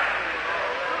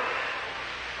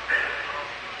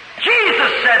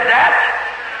 Jesus said that.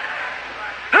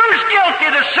 Who's guilty,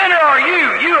 the sinner or you?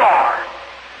 You are.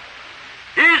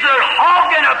 He's a hog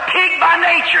and a pig by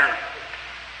nature.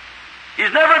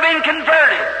 He's never been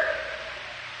converted.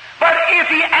 But if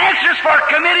he answers for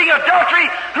committing adultery,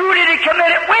 who did he commit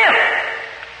it with?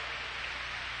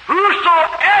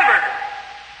 Whosoever,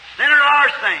 sinner or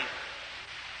saint,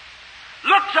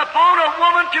 looks upon a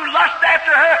woman to lust after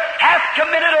her, hath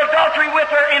committed adultery with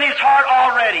her in his heart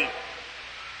already.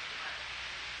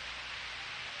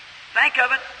 Think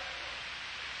of it.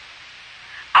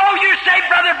 Oh, you say,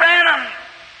 Brother Branham,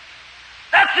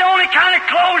 that's the only kind of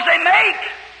clothes they make.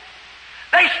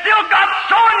 They still got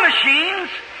sewing machines.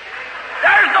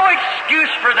 There's no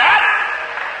excuse for that.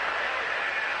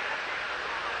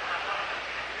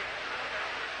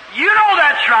 You know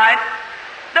that's right.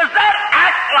 Does that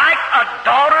act like a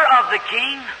daughter of the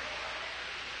king?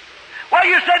 Well,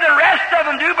 you say the rest of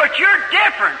them do, but you're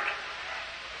different.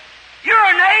 You're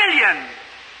an alien.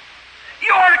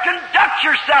 You ought to conduct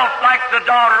yourself like the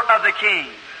daughter of the king.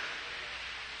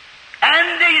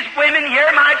 And these women here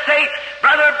might say,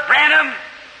 Brother Branham,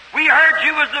 we heard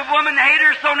you was a woman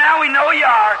hater, so now we know you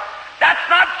are. That's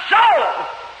not so.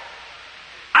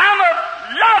 I'm a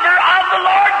lover of the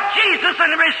Lord Jesus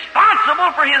and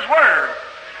responsible for His Word.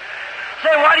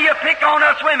 Say, why do you pick on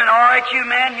us women? All right, you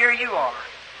man, here you are.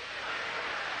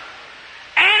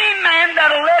 Any man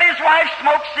that'll let his wife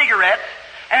smoke cigarettes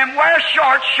and wear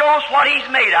shorts shows what he's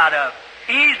made out of.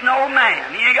 He's no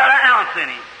man. He ain't got an ounce in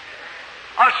him.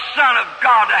 A son of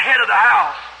God, the head of the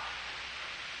house.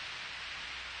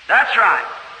 That's right.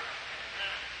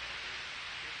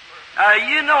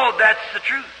 You know that's the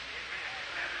truth.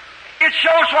 It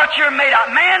shows what you're made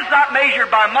out. Man's not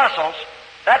measured by muscles.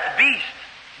 That's beast,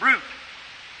 brute.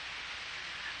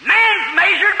 Man's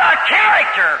measured by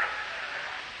character.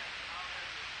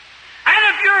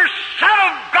 And if you're a son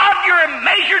of God, you're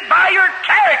measured by your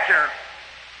character.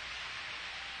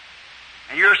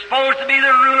 And you're supposed to be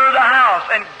the ruler of the house,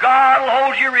 and God will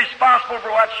hold you responsible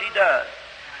for what she does.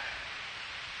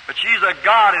 But she's a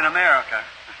god in America.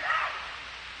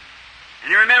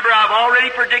 And you remember, I've already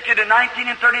predicted in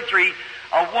 1933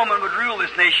 a woman would rule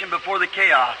this nation before the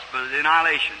chaos, but the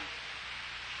annihilation.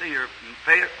 See, you're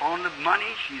on the money.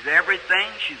 She's everything.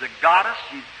 She's a goddess.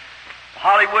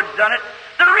 Hollywood's done it.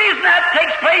 The reason that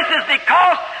takes place is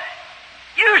because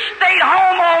you stayed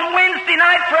home on Wednesday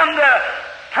night from the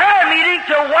prayer meeting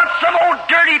to watch some old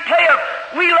dirty play of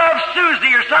We Love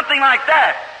Susie or something like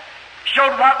that.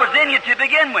 Showed what was in you to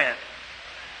begin with.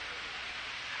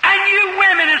 And you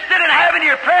women, instead of having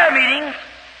your prayer meetings,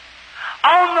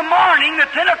 on the morning, the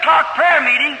 10 o'clock prayer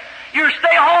meeting, you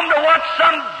stay home to watch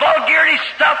some vulgarity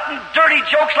stuff and dirty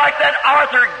jokes like that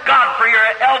Arthur Godfrey or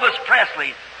Elvis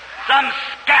Presley. Some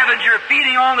scavenger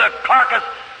feeding on the carcass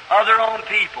of their own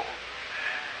people.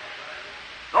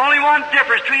 The only one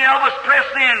difference between Elvis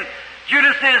Presley and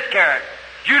Judas Iscariot.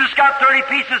 Judas got 30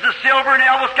 pieces of silver and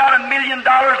Elvis got $1 million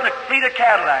and a fleet of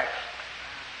Cadillacs.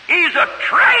 He's a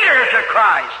traitor to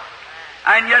Christ.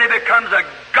 And yet he becomes a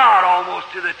god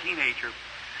almost to the teenager.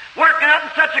 Working up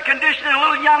in such a condition that a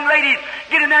little young lady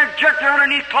get in there and jerk their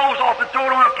underneath clothes off and throw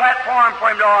it on a platform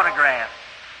for him to autograph.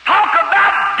 Talk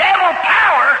about devil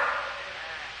power.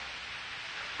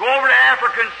 Go over to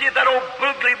Africa and see if that old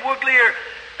boogly-woogly or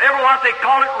ever what they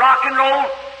call it, rock and roll,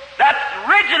 that's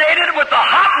originated with the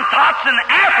Hottentots in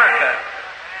Africa.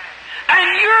 And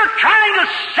you're trying to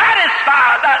satisfy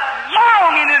that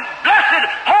longing and blessed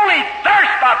holy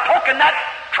thirst by poking that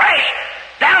trash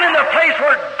down in the place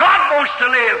where God wants to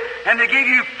live and to give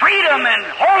you freedom and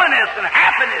holiness and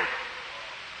happiness.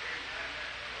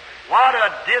 What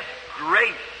a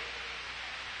disgrace.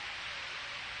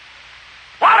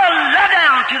 What a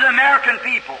letdown to the American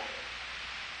people.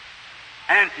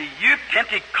 And to you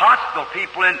Pentecostal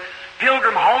people and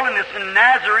Pilgrim Holiness and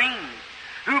Nazarenes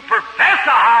who profess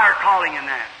a higher calling in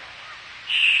that.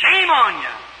 Shame on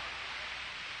you.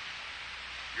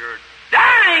 You're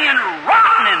dying and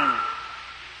rotting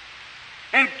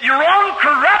in your own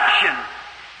corruption.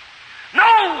 No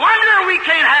wonder we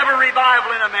can't have a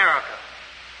revival in America.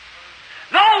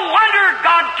 No wonder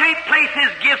God can't place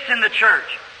His gifts in the church.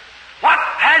 What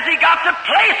has He got to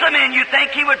place them in? You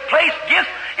think He would place gifts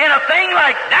in a thing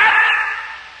like that?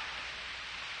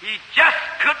 He just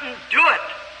couldn't do it.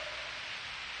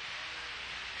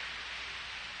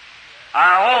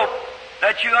 I hope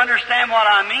that you understand what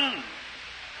I mean.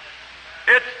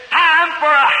 It's time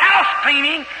for a house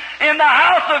cleaning in the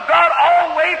house of God, all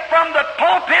the way from the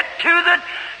pulpit to the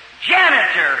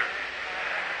janitor.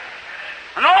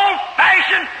 An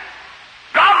old-fashioned,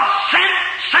 God-sent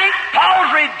St.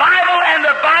 Paul's revival and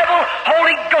the Bible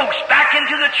Holy Ghost back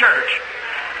into the church.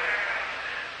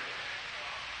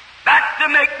 Back to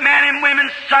make men and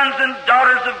women sons and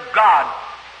daughters of God.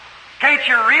 Can't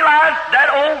you realize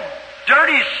that old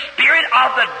dirty spirit of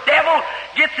the devil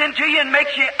gets into you and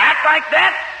makes you act like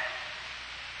that?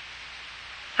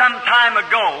 Some time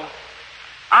ago,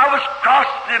 I was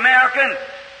crossing America and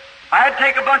I had to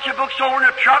take a bunch of books over in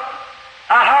a truck.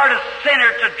 I hired a sinner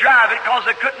to drive it because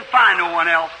I couldn't find no one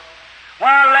else.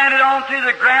 When I landed on through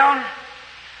the ground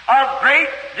of great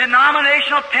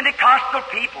denominational Pentecostal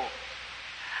people.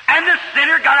 And the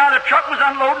sinner got out of the truck, was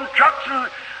unloading trucks and,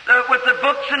 with the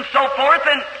books and so forth,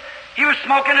 and he was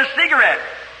smoking a cigarette.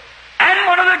 And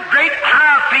one of the great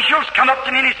high officials come up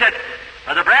to me and he said,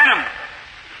 Brother Branham,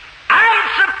 I'm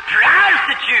surprised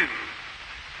at you.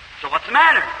 So what's the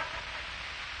matter?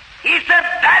 He said,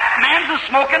 that man's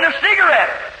smoking a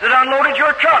cigarette that unloaded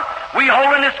your truck. We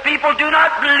holiness people do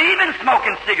not believe in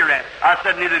smoking cigarettes. I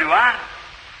said, neither do I.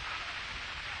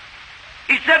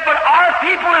 He said, but our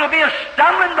people, it'll be a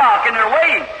stumbling block in their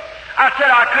way. I said,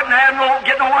 I couldn't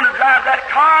get no one to drive that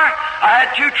car. I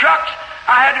had 2 trucks.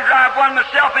 I had to drive one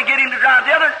myself and get him to drive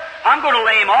the other. I'm going to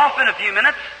lay him off in a few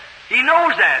minutes. He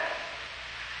knows that.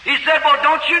 He said, well,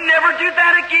 don't you never do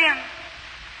that again.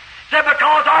 He said,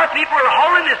 because our people are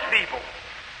holiness people.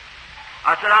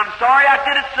 I said, I'm sorry I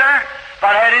did it, sir. If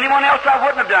I had anyone else, I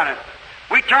wouldn't have done it.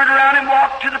 We turned around and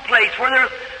walked to the place where there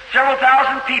were several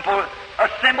thousand people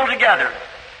assembled together.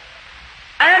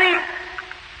 And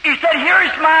he said, here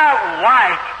is my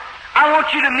wife. I want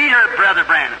you to meet her, Brother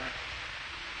Branham.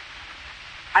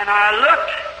 And I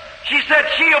looked. She said,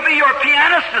 she'll be your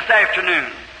pianist this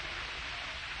afternoon.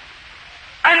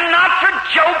 And not for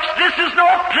jokes. This is no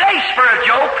place for a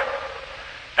joke.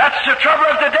 That's the trouble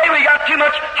of today. We got too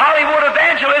much Hollywood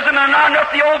evangelism and not enough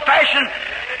the old-fashioned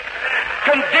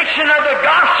conviction of the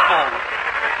gospel.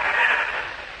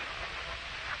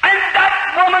 And that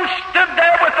woman stood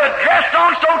there with a dress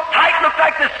on so tight, looked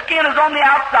like the skin is on the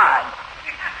outside.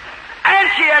 And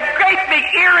she had great big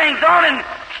earrings on and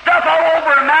stuff all over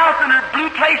her mouth and her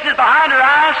blue places behind her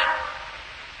eyes.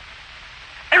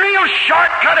 And real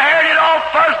short-cut hair and it all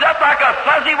fuzzed up like a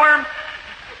fuzzy worm.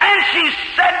 And she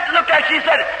said, looked at she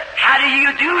said, how do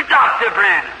you do, Dr.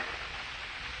 Branham?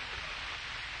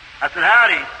 I said,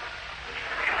 howdy.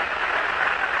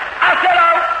 I said, I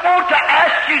want to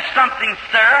ask you something,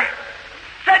 sir.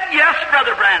 Said, yes,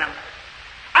 Brother Branham.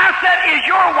 I said, is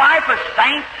your wife a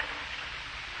saint?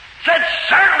 Said,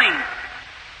 certainly.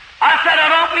 I said, I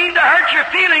don't mean to hurt your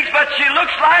feelings, but she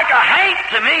looks like a haint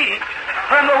to me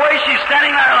from the way she's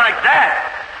standing there like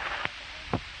that.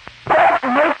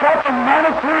 Makeup and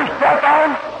manicure stuff on.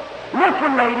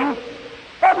 Listen, lady,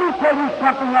 let me tell you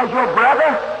something as your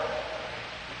brother.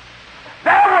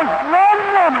 There was one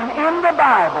woman in the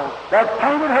Bible that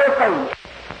painted her face.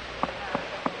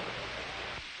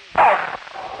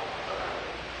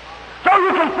 So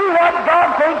you can see what God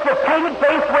thinks of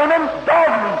painted-faced women,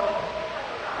 dog meat.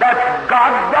 That's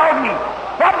God's dog meat.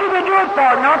 What did they do it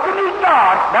for? Not to meet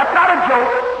God. That's not a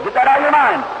joke. Get that out of your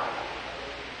mind.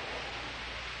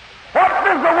 What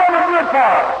does the woman do it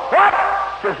for? What?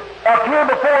 To appear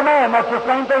before man. That's the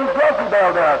same thing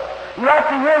Jezebel does. You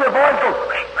have to hear the voice go,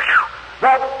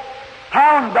 that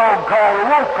hound dog call, or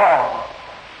wolf call.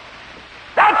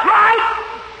 That's right.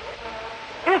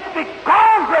 It's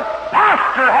because the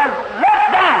pastor has let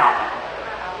down.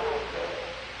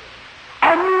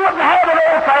 And you wouldn't have an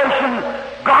old-fashioned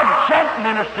God-sent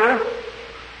minister.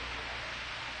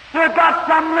 You've got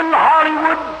some little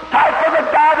Hollywood type of a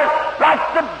guy that likes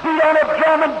to beat on a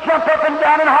drum and jump up and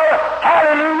down and holler,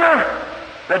 hallelujah.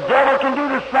 The devil can do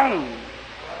the same.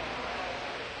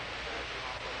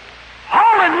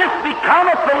 Holiness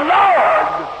becometh the Lord.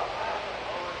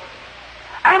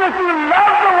 And if you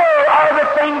love the world or the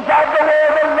things of the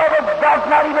world, the love of God's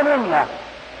not even in you.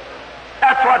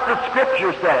 That's what the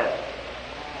Scripture says.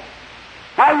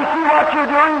 Now you see what you're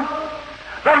doing?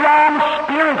 The wrong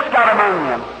spirit's got among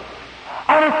you.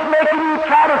 And it's making you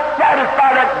try to satisfy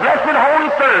that blessed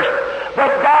holy thirst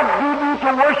that God gave you to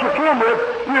worship Him with.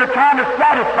 You're trying to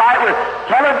satisfy it with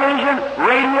television,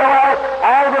 radio,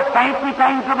 all the fancy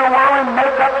things of the world and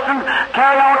makeups and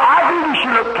carry on. I think you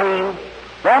should look clean.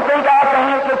 Don't think I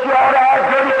think that you ought to have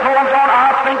dirty clothes on.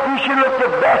 I think you should look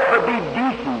the best, but be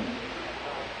decent.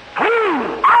 Clean,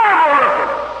 honorable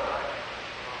looking.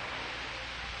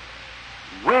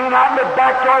 Went out in the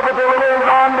backyard with a little old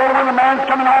lawnmower when the man's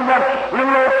coming home, that little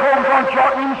old clothes on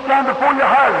short, and you stand before your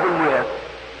husband with.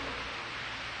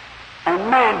 And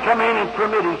man come in and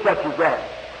permitting such as that.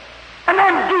 And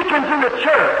then deacons in the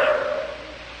church.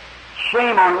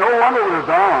 Shame on, no wonder we're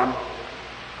gone.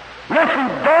 Listen,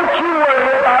 don't you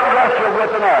worry about Russia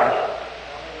whipping us.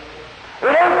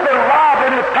 It ain't the robber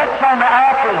who pecks on the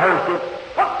apple hurts it.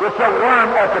 It's a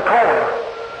worm at the core.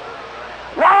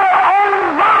 Why,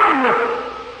 unrighteousness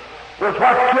is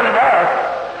what's killing us.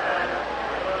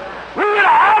 We need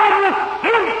to have this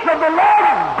hints of the Lord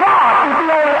God. If we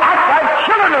only act like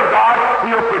children of God,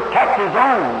 He'll protect His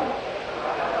own.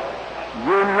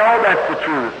 You know that's the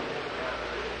truth.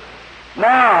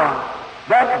 Now,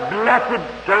 that blessed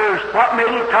thirst, what made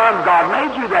it come? God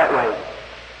made you that way.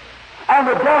 And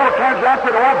the devil turns around and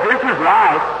says, oh, this is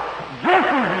life. This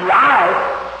is life.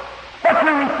 But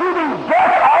you're receiving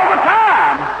death all the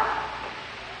time.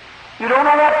 You don't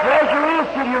know what pleasure is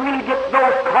till you really get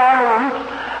those carnal roots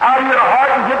out of your heart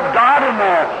and get God in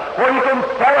there, where you can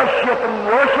fellowship and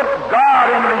worship God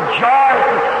and rejoice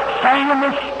and sing in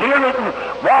the Spirit and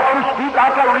walk the street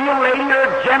like a real lady or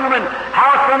a gentleman,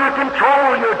 house under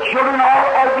control, your children all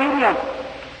obedient.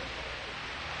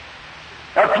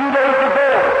 A few days ago,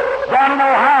 down in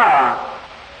Ohio,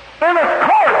 in a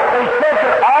court, they said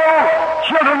that all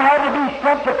children had to be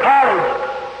sent to college.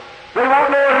 They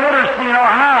won't know literacy in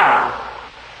Ohio.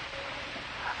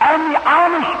 And the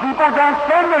Amish people don't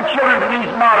send their children to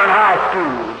these modern high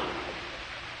schools.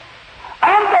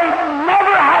 And they've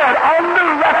never had, on the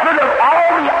record of all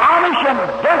the Amish and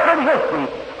Bedford history,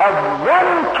 of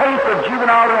one case of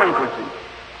juvenile delinquency.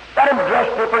 Let them dress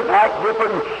different, act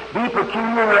different, and be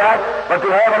peculiar in that, but they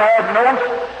haven't had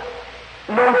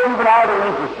no juvenile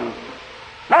delinquency.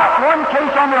 Not one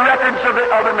case on the records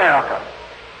of America.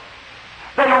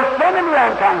 They don't send them to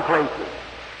them kind of places.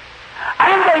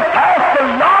 And they passed a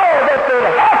law that they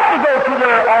have to go to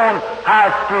their own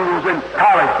high schools and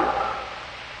colleges.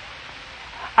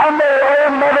 And their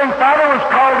old mother and father was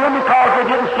called in because they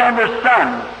didn't send their son.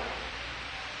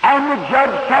 And the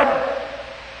judge said,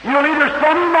 you'll either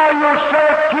send him or you'll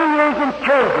serve 2 years in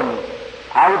prison.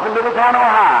 I was in Middletown,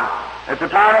 Ohio, at the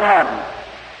time it happened.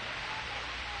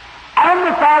 And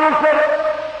the father said,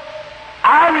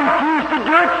 I refuse to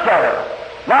do it, sir.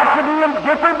 Not to be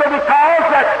indifferent, but because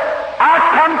that I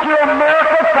come to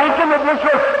America thinking that this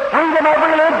was freedom of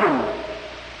religion.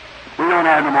 We don't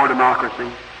have no more democracy.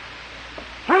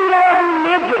 Freedom of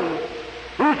religion.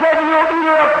 He said you'll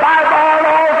either abide by our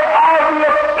laws or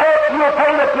you'll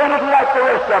pay the penalty like the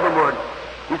rest of them would.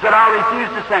 He said, I'll refuse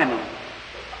to send him.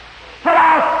 He said,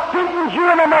 I'll sentence you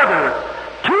and another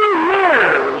 2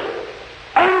 years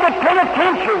in the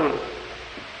penitentiary.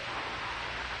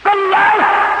 The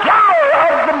last flower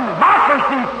of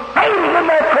democracy faded in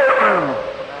that courtroom.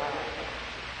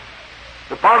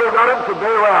 The father got up and said,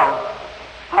 very well,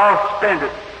 I'll spend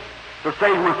it to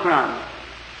save my son.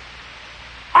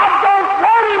 I don't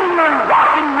want him in your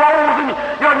rock and rolls and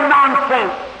your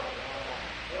nonsense.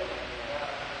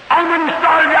 And when he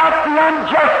started out, the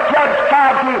unjust judge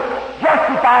tried to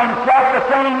justify himself by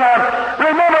saying,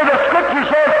 remember the Scripture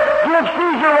says, give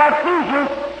Caesar what Caesar.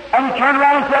 And he turned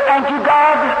around and said, thank you,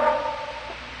 God.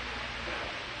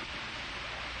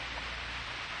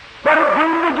 But it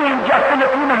boomed again just in a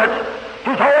few minutes.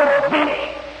 His whole bench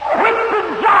quit the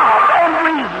job and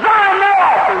resigned their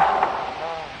office.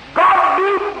 God be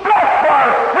blessed for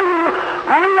us,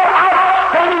 real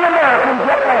outstanding Americans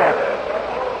up there.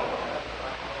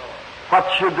 What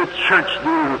should the church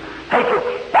do? Take a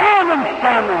stand and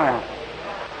stand there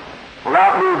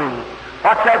without moving.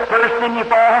 What's that thirst in you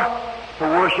for? To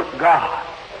worship God.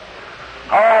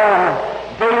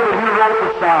 Oh, David, who wrote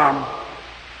the Psalm,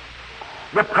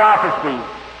 the prophecy.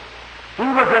 He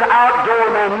was an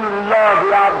outdoor man who loved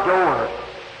the outdoors.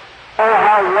 Oh,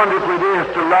 how wonderful it is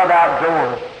to love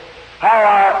outdoors.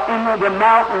 How in the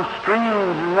mountain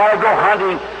streams, and I go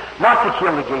hunting, not to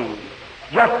kill the game,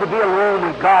 just to be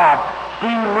alone with God, see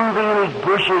him moving in his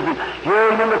bushes, and hear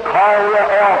him in the call of the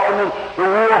elk, and the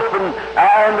wolf,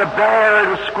 and the bear,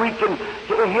 and the squeak, and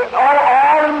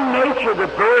all in nature, the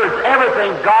birds,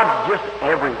 everything. God's just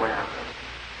everywhere.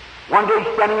 One day,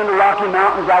 standing in the Rocky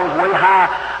Mountains, I was way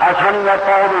high. I was hunting that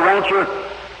fall of the rancher,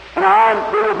 and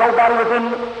there was nobody within,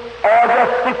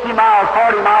 just 60 miles,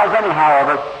 40 miles anyhow of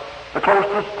us. The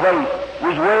closest place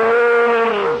was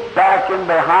way back in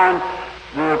behind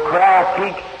the Corral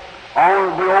Peak,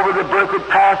 over the Berthoud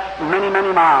Pass, many,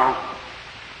 many miles.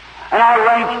 And I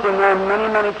ranched in there many,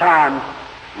 many times,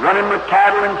 running with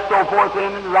cattle and so forth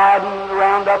in, and riding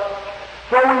around up.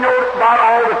 So we know about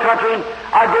all the country, and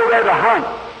I go there to hunt.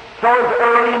 So it was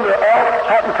early, and the elk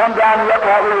hadn't come down yet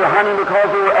while we were hunting because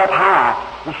they were up high.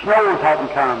 The snows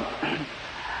hadn't come.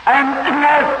 And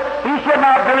as he said,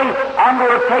 now, Billy, I'm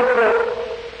going to take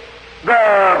the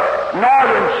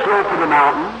northern slope of the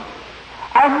mountain,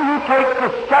 and you take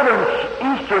the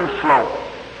eastern slope.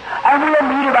 And we'll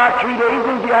meet about 3 days,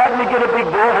 and if you happen to get a big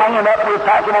bull hanging up, we'll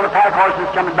pack him on the pack horses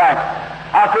coming back.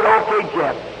 I said, okay,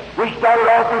 Jeff. We started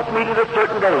off this meet at a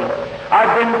certain day. I'd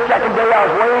been the second day, I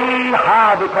was way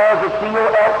high because of single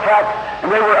elk tracks, and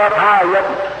they were up high yet.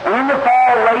 And in the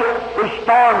fall late, the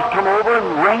storms come over, and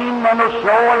rain, and the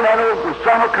snow, and then the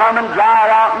sun will come and dry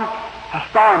it out, and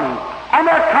storming. And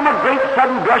there come a great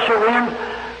sudden gush of wind,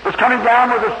 was coming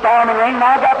down with the storm and rain, and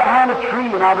I got behind a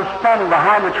tree, and I was standing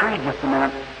behind the tree just a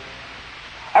minute.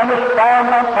 And the storm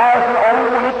went past, and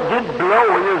oh, it did blow,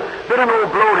 and there was a bit of an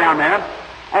old blow down there.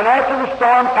 And after the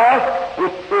storm passed, it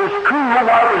was cool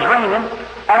while it was raining,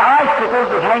 and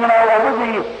icicles was hanging all over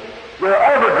the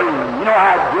evergreen. You know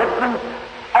how it gets.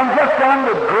 And just then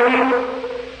the great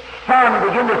sun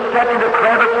began to set into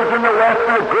crevices in the west,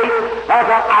 and a great, like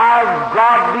an eye of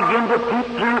God began to peep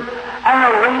through, and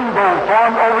a rainbow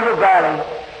formed over the valley.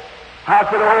 I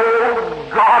said, oh,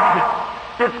 God,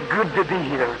 it's good to be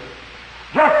here.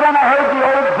 Just then I heard the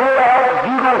old bull elk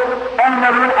bugle, and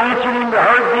another one answered him. The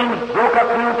herd being broke up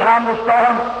in time of the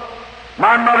storm.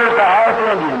 My mother's a half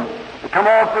Indian. They come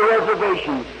off the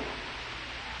reservation.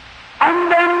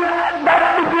 And then that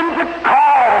began to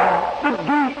call the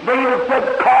deep. David said,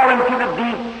 call into the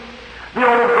deep. The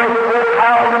old great wolf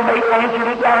howled, and they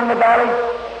answered it down in the valley.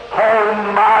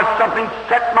 Oh my, something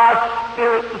set my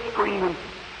spirit to screaming.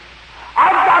 I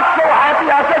got so happy,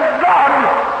 I said, God,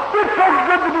 it's so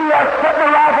good to be there, setting the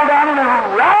rifle down and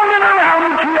around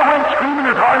until I went screaming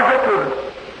as hard as I could.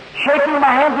 Shaking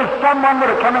my hands as someone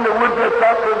would have come in the woods that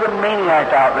thought there was a maniac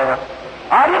out there.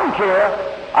 I didn't care.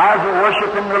 I was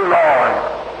worshiping the Lord.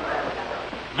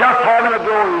 Just having a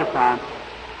glorious time.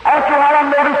 After a while I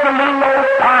noticed a little old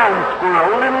pine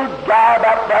squirrel, a little guy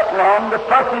about that long, the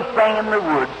fussiest thing in the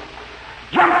woods.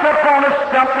 Jumped up on a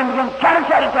stump and began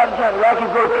chatty, like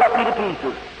he's going to cut me to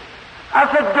pieces. I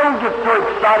said, don't get so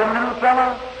excited, little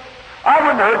fellow. I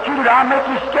wouldn't hurt you. Did I make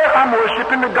you scared? I'm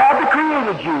worshiping the God that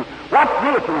created you. What's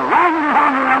this? And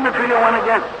around the tree I went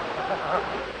again.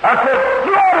 I said,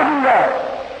 you ought to do that.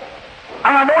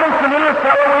 And I noticed the little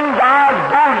fellow with his eyes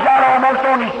bulged out almost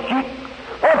on his cheek.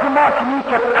 Wasn't watching me,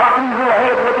 kept cocking his little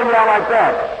head looking down like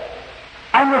that.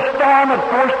 And the storm had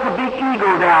forced the big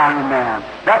eagle down in there.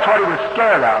 That's what he was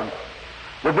scared of.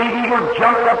 The big eagle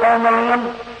jumped up on the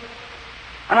limb.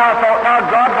 And I thought, now,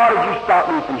 God, why did you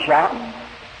stop me from shouting?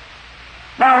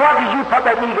 Now, why did you put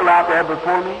that eagle out there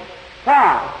before me?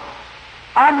 Why?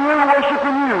 I'm here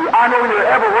worshiping you. I know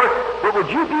you're ever work, but would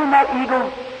you be in that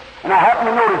eagle? And I happened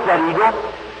to notice that eagle.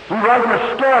 He wasn't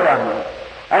scared of me.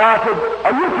 And I said,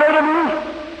 are you afraid of me?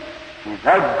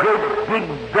 That great big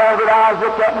velvet eyes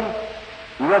looked at me.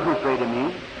 He wasn't afraid of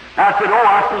me. I said, oh,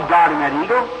 I see God in that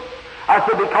eagle. I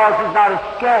said, because he's not as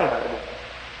scared.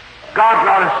 God's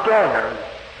not as scared.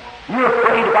 You're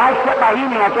afraid. If I set my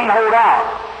healing, I can't hold out.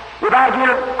 If I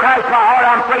give Christ my heart,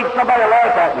 I'm afraid somebody will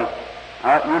laugh at me.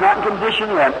 You're not in condition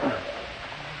yet.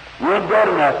 You ain't dead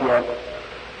enough yet.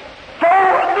 So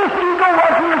this eagle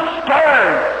wasn't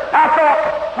scared. I thought,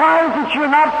 why isn't you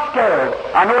not scared?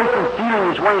 I noticed him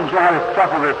feeling his wings trying to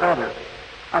scuffle their feathers.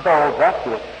 I thought, oh, that's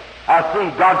it. I see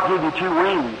God give you 2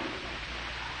 wings.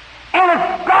 And if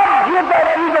God give that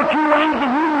eagle 2 wings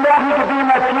and you know he could be in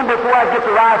that tree before I get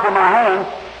the rifle in my hand,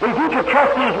 if you could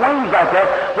trust these wings like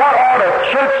that, what ought a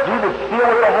church do to feel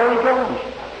with the Holy Ghost?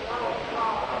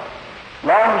 As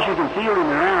long as you can feel him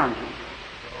around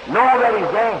you. Know that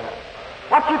he's there.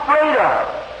 What you afraid of?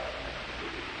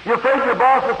 You're afraid your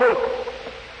boss will say,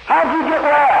 how'd you get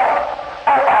well?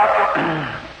 Oh,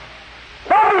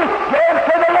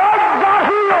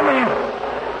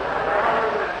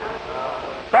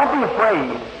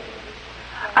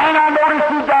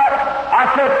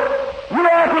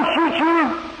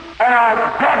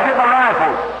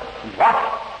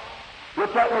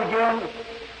 setting again.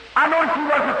 I noticed he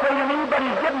wasn't afraid of me, but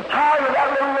he's getting tired of that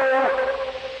little old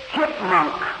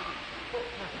chipmunk.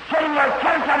 Sitting there,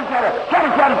 chatter,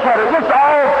 just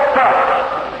all stuff.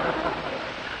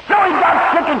 So he got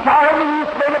sick and tired and he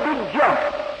made a big jump.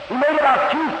 He made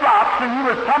about 2 flops and he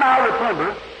was come out of the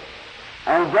timber.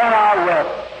 And then I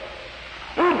wept.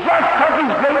 He just took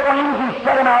his great wings and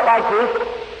set them out like this.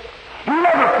 He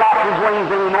never flopped his wings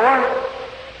anymore.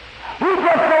 He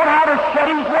just knowed how to set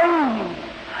his wings.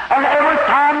 And every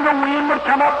time the wind would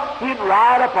come up, he'd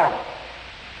ride upon it.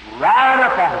 Ride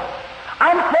upon it.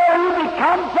 Until he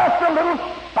become just a little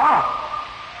spot.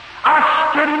 I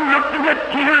stood and looked and the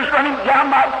tears running down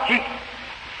my cheeks.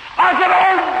 I said,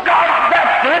 oh God,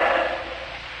 that's it.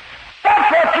 That's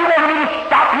what you want me to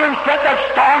stop here and set that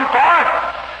storm for.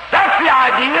 That's the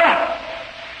idea.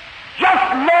 Just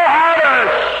know how to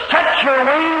set your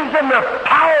wings in the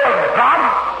power of God,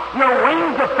 your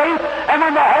wings of faith, and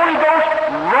when the Holy Ghost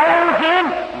rolls in,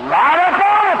 ride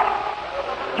upon it.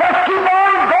 Just keep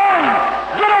on going.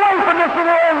 Get away from this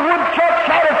little old woodchuck,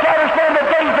 chatter, saying the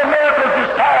days of miracles is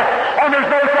past, and there's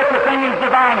no such a thing as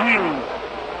divine healing.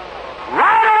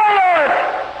 Right away at it.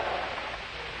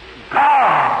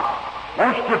 God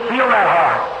wants to feel that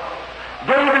heart.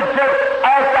 David said,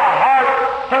 as the heart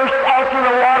thirsts after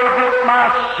the water brook, my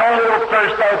soul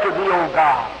thirsts after thee, O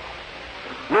God.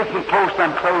 Listen close,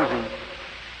 I'm closing.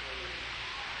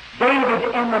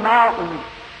 David in the mountains,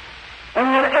 and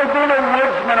he had been a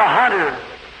woodsman, a hunter.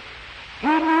 He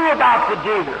knew about the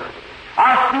deer.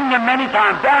 I've seen them many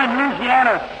times. Down in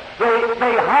Louisiana,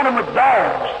 they hunt them with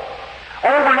dogs.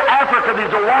 Over in Africa,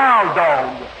 there's a wild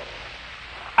dog.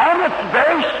 And it's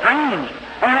very strange.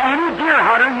 And any deer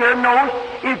hunter here knows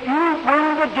if you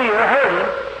wound the deer, hurt him,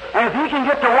 and if he can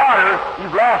get to water,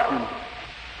 you've lost him.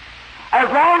 As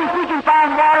long as he can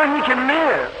find water, he can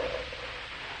live.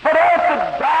 But if the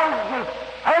dog just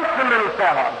hurts the little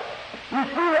fellow, you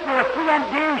see that there are 3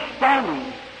 deer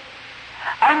standing.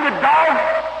 And the dog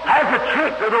has a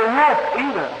trick, or the wolf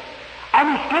either. And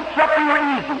he slips up real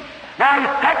easy. Now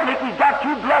he's got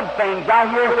 2 blood stains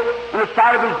out here in the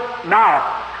side of his mouth.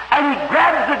 And he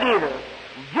grabs the deer.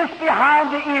 Just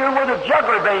behind the ear where the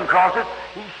jugular vein crosses,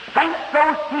 he sinks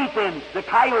those teeth in, the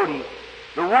coyote,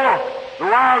 the wolf, the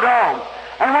wild dog.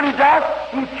 And when he does,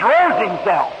 he throws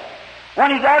himself.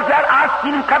 When he does that, I've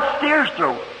seen him cut steer's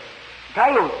throat.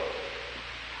 Coyote.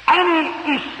 And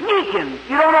he's sneaking.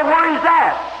 You don't know where he's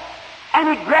at. And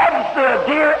he grabs the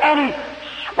deer and he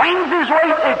swings his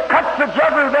weight and cuts the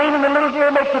jugular vein, and the little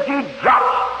deer makes a few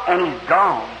drops, and he's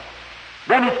gone.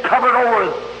 Then he's covered over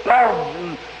with dogs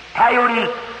and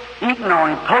coyotes eating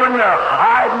on him, pulling their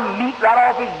hide and meat right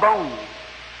off his bones.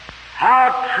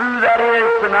 How true that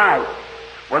is tonight.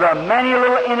 With a many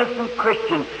little innocent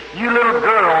Christians, you little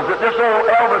girls, that this old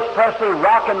Elvis Presley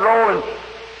rock and roll and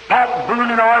Pat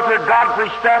Boone and Arthur Godfrey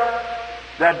stuff,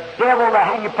 the devil,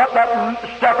 you put that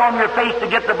stuff on your face to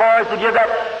get the boys to give that.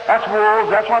 That's wolves,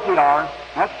 that's what they are.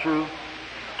 That's true.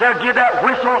 They'll give that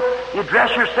whistle, you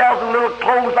dress yourselves in little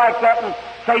clothes like that and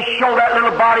say, show that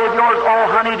little body of yours. Oh,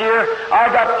 honey dear,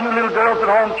 I got 2 little girls at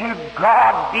home too.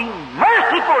 God be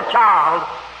merciful, child.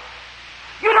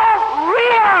 You don't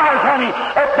realize, honey,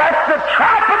 that that's the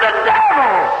trap of the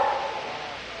devil.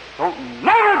 Don't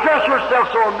never dress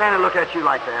yourself so a man will look at you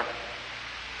like that.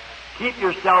 Keep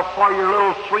yourself for your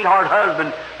little sweetheart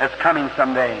husband that's coming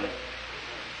someday.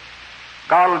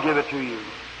 God will give it to you.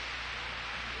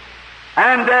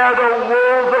 And there the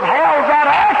wolves of hell's out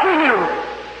after you.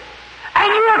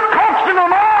 And you're coaxing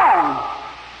them on.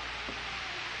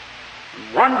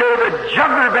 One day the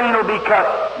jugular vein will be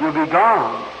cut. You'll be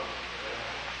gone.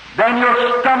 Then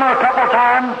you'll stumble a couple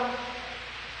times.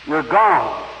 You're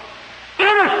gone.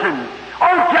 Innocent.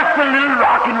 Oh, just a little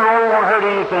rock and roll won't hurt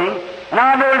anything. And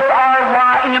I notice our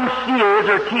YMCAs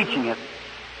are teaching it.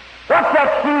 What's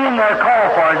that scene in there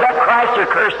called for? Is that Christ or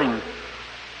cursing?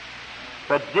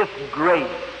 But this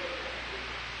grace,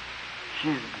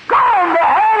 she's gone. The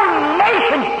whole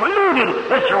nation's polluted.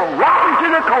 It's rotten to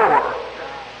the core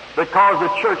because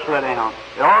the church let down.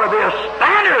 There ought to be a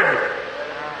standard.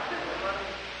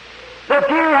 The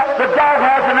dog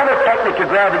has another technique to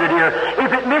grab the deer.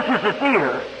 If it misses its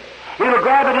ear, it'll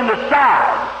grab it in the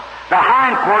side. The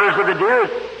hind quarters of the deer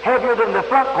is heavier than the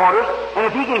front quarters, and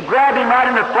if he can grab him right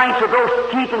in the flanks with those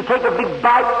teeth and take a big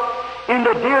bite in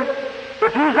the deer,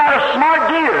 if he's not a smart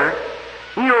deer,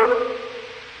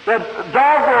 the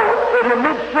dog will, in the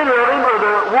mid-center of him, or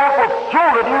the wolf will throw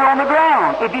the deer on the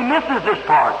ground if he misses this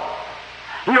part.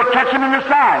 He'll catch him in the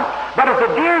side. But if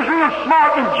the deer's real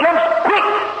smart and jumps quick,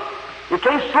 it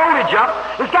can't slowly jump,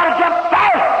 it's got to jump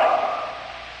fast.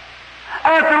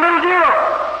 And if the little deer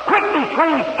quickly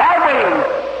swings sideways away,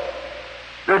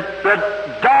 the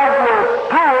dog will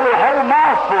pull the whole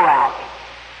mouthful out.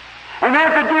 And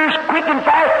then if the deer's quick and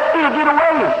fast, he'll get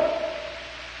away.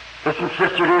 Listen,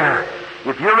 sister dear,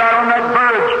 if you're right on that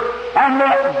verge and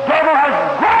the devil has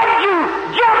grabbed you,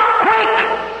 jump quick!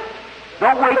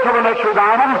 Don't wait till the next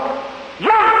revival.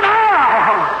 Jump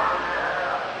now!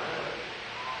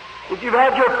 If you've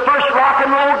had your first rock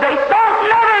and roll date, don't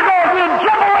let her go again.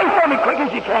 Jump away from it quick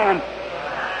as you can.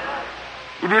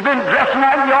 If you've been dressing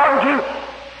out you ought to,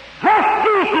 dress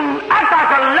decent, act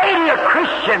like a lady, a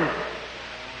Christian.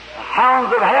 The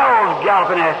hounds of hell's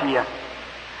galloping after you.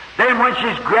 Then when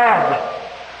she's grabbed,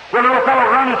 the little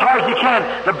fellow runs as hard as he can.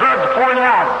 The blood's pouring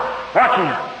out. Watch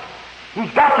him.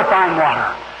 He's got to find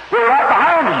water. They're right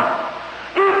behind him.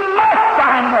 He must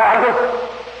find water.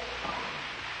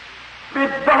 If he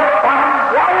don't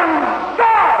find water, he's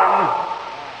gone.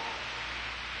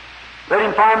 Let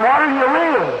him find water, he'll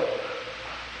live.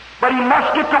 But he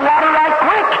must get the water right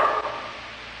quick.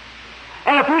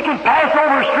 And if he can pass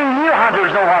over a stream, you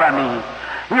hunters know what I mean.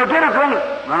 He'll get a drink,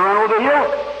 run over the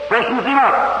hill, freshens him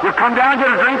up. He'll come down and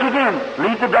get a drink again.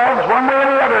 Lead the dogs one way or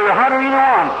the other, the hunter either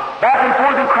one. Back and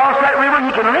forth and cross that river, and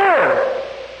he can live.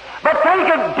 But think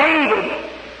of David,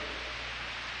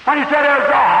 when he said, "As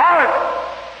the heart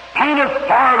painteth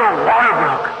for the water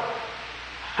brook,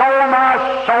 so my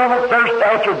soul thirsts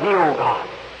after thee, O God."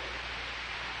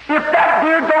 If that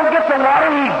deer don't get the water,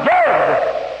 he's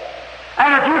dead.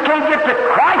 And if you can't get to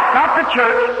Christ, not the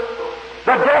church,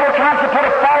 the devil tries to put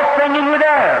a false thing in you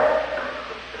there.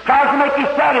 Tries to make you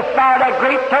satisfy that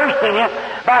great thirst in you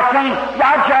by saying,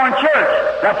 "I join church."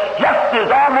 That's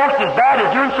just almost as bad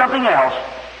as doing something else.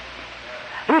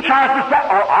 He tries to say,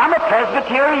 "Oh, I'm a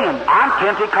Presbyterian, I'm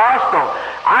Pentecostal,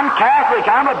 I'm Catholic,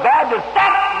 I'm a Baptist."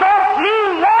 That don't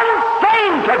mean one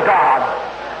thing to God.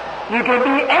 You can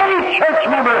be any church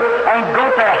member and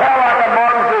go to hell like a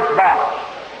Martin Luther box.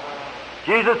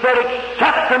 Jesus said,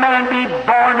 "Except a man be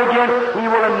born again, he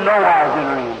will in no wise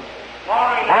enter in."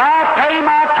 When I pay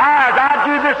my tithes, I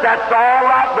do this, that's all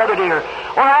right, brother dear.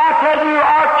 When I tell you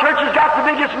our church has got the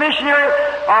biggest missionary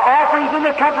offerings in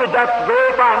the country, that's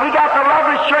very fine. We got the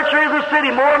loveliest church here in the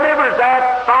city, more members,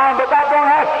 that's fine, but that don't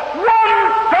have one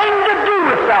thing to do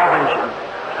with salvation.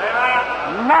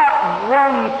 Not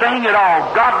one thing at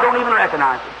all. God don't even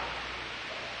recognize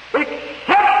it.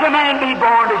 Except a man be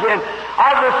born again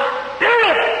of the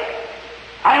Spirit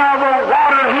and of the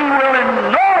water, he will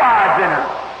in no wise enter.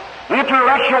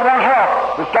 Intellectual won't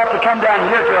help. It's got to come down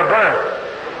here to a birth.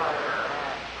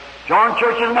 Join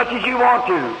church as much as you want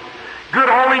to. Good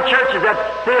holy churches that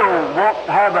still won't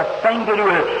have a thing to do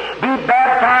with it. Be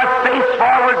baptized, face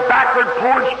forward, backward,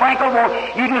 poured, sprinkled.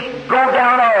 You just go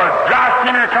down a dry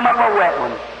sinner and come up a wet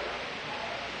one.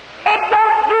 It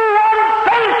don't do one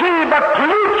thing to you but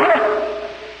pollute you.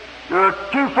 You're a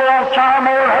twofold child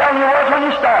more hell you was when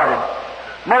you started.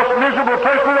 Most miserable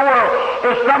person in the world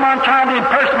is someone trying to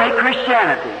impersonate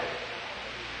Christianity.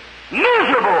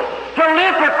 Miserable. To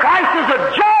live for Christ is a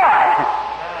joy.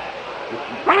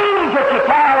 Wings that you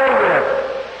fly away with,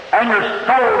 and your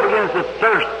soul begins to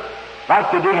thirst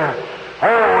like the deer.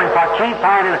 Oh, if I can't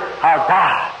find it, I'll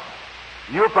die.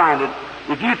 You'll find it.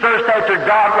 If you thirst after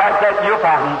God like that, you'll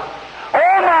find it.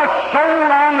 Oh, my soul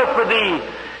longeth for thee,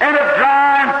 in a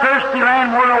dry and thirsty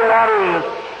land where no water is.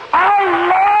 I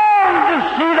long to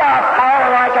see thy power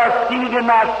like I see it in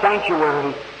thy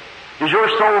sanctuary. Is your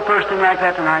soul thirsting like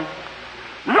that tonight?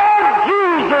 Lord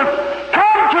Jesus,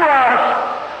 come to us.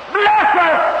 Bless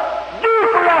us! Do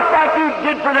for us like you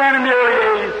did for them in the early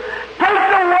days. Take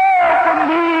the world from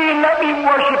me and let me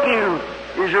worship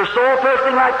you. Is your soul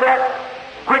thirsting like that?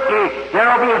 Quickly,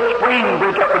 there'll be a spring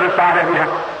break up with the side of you.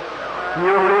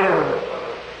 You'll live.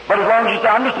 But as long as you say,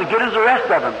 "I'm just as good as the rest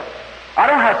of them. I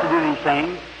don't have to do these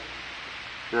things."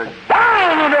 You're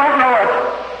dying and don't know it.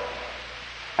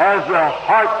 As the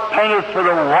heart panteth for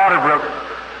the water brook,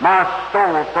 my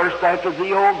soul thirsts after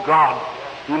thee, O God.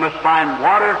 He must find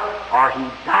water or he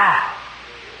die.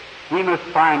 He must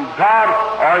find God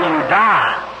or you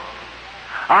die.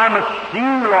 I must see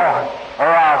you, Lord, or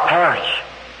I'll perish.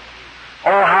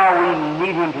 Oh, how we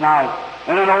need him tonight.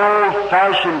 In an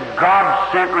old-fashioned,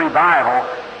 God-sent revival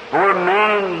where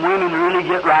men and women really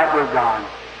get right with God.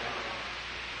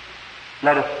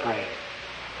 Let us pray.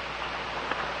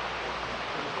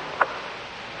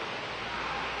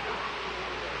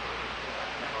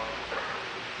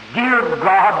 Dear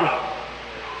God,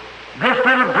 this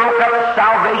little broke-up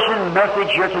salvation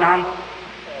message here tonight,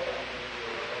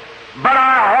 but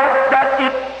I hope that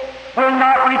it will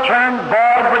not return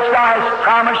void, which thou hast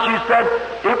promised. You said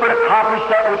it would accomplish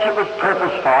that which it was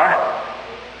purposed for.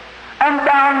 And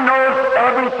Thou knowest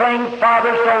everything,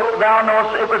 Father, so Thou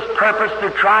knowest it was purpose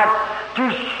to try to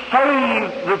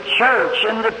save the church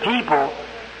and the people,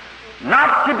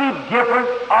 not to be different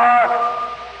or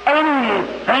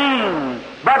anything,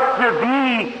 but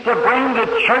to bring the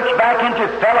church back into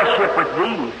fellowship with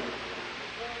Thee.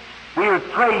 We would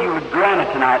pray You would grant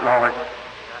it tonight, Lord.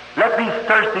 Let these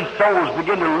thirsty souls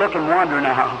begin to look and wonder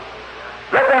now.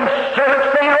 Let them search,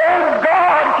 say, oh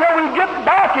God, till we get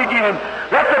back again.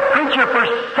 Let the preacher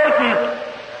forsake his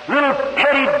little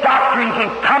petty doctrines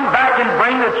and come back and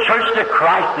bring the church to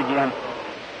Christ again.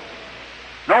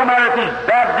 No matter if he's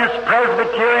Baptist,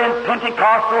 Presbyterian,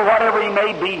 Pentecostal, whatever he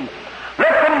may be.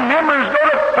 Let the members go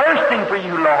to thirsting for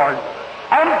You, Lord,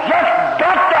 and just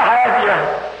got to have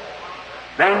You.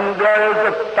 Then there is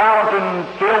a fountain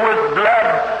filled with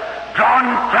blood drawn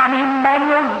from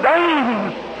Emmanuel's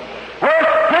veins, where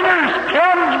sinners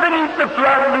plunge beneath the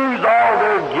flood lose all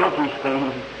their guilty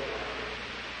stains.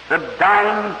 The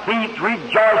dying thief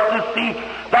rejoiced to see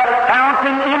that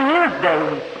fountain in his day.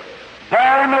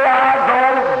 There may I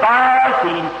go by a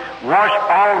sea, wash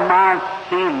all my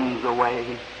sins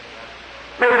away.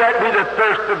 May that be the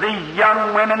thirst of these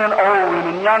young women and old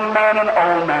women, young man and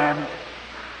old man.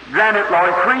 Grant it,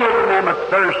 Lord, create in them a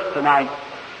thirst tonight.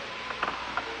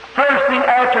 Thirsting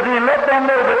after Thee, let them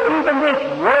know that even this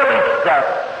worldly stuff,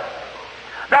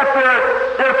 that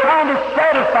they're trying to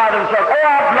satisfy themselves. Oh,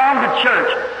 I belong to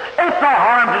church. It's no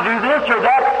harm to do this or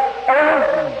that. Oh,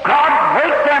 God,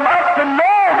 wake them up to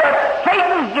know that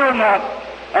Satan's doing that.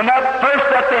 And that thirst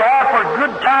that they have for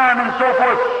good time and so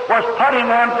forth was putting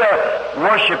them to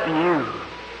worship You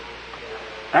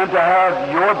and to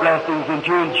have Your blessings and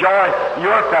to enjoy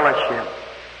Your fellowship.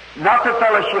 Not the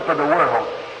fellowship of the world,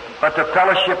 but the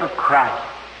fellowship of Christ.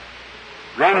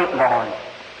 Grant it, Lord.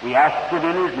 We ask it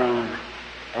in His name.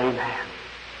 Amen.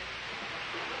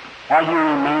 While you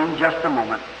remain just a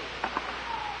moment.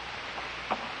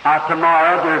 Now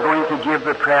tomorrow they're going to give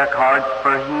the prayer cards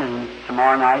for healing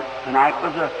tomorrow night. Tonight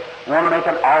I want to make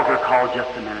an altar call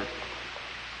just a minute.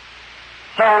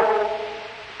 So,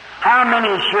 how many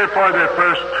is here for their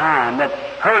first time that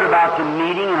heard about the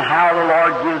meeting and how the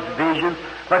Lord gives visions,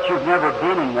 but you've never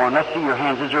been in one? Let's see your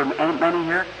hands. Is there many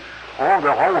here? Oh,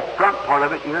 the whole front part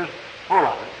of it here is full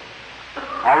of it.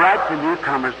 All right, the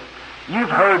newcomers. You've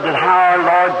heard that how our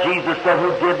Lord Jesus said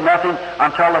He did nothing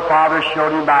until the Father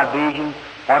showed Him by vision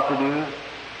what to do.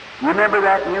 You remember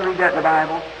that? You read that in the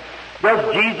Bible?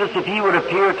 Does Jesus, if He would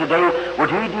appear today, would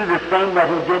He do the same that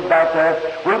He did back there?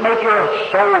 Would it make your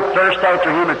soul thirst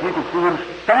after Him if you could see Him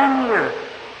stand here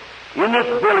in this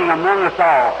building among us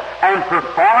all and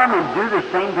perform and do the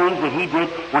same things that He did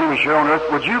when He was here on earth?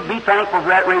 Would you be thankful for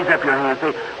that? Raise up your hand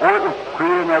and say, oh, it will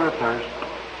create another thirst.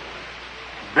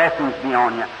 Blessings be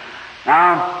on you.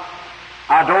 Now,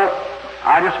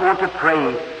 I just want to pray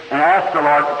and ask the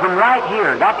Lord, from right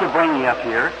here, not to bring you up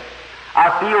here,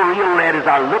 I feel real led as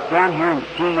I look down here and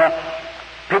see that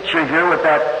picture here with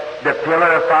the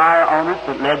pillar of fire on it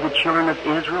that led the children of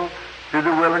Israel through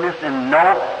the wilderness. And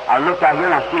I look out here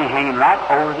and I see it hanging right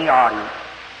over the audience.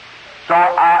 So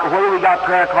whether we got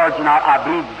prayer cards or not, I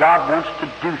believe God wants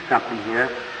to do something here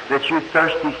that you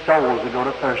thirsty souls will go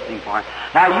to thirsting for it.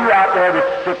 Now you out there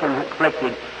that's sick and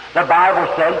afflicted, the Bible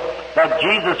says that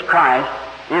Jesus Christ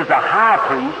is the high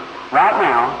priest right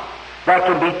now that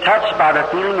can be touched by the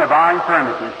feeling of our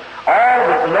infirmities. All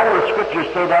that know the Scriptures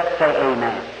say that, say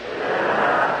amen.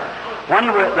 When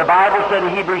the Bible said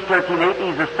in Hebrews 13:8,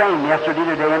 He's the same yesterday,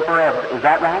 today, and forever. Is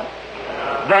that right?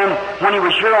 Then, when He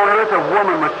was here on earth, a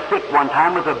woman was sick one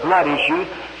time with a blood issue,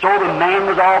 so the man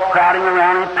was all crowding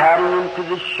around and patting him to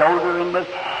the shoulder and was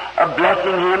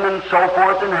blessing him and so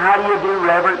forth, and how do you do,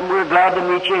 Reverend, and we're glad to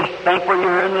meet you, thankful you're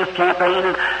here in this campaign,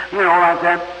 and, like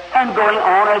that. And going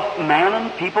on as man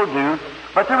and people do.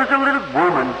 But there was a little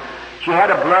woman. She had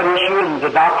a blood issue and the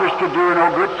doctors could do her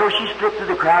no good, so she slipped through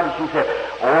the crowd and she said,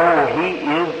 oh, He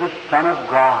is the Son of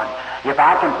God. If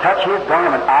I can touch His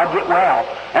garment, I'll get well.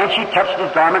 And she touched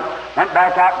His garment, went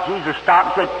back out. Jesus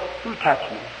stopped and said, who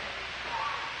touched me?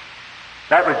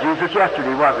 That was Jesus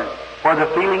yesterday, wasn't it? For the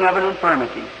feeling of an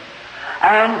infirmity.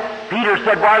 And Peter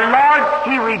said, well, Lord,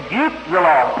 He rebuked the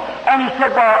Lord. And He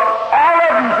said, well, all of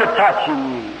them's a touching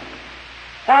you.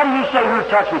 Why do you say who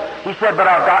touched me? He said, but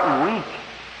I've gotten weak.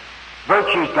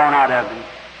 Virtue's gone out of me.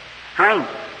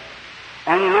 Strength.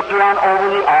 And he looked around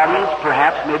over the audience,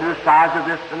 perhaps maybe the size of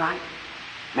this tonight.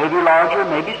 Maybe larger,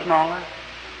 maybe smaller.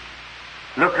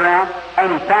 Looked around,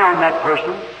 and he found that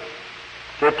person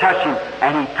to touch him.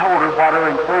 And he told her what her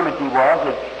infirmity was,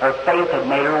 that her faith had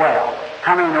made her well.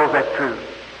 How many knows that's true?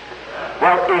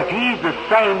 Well, if He's the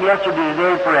same yesterday,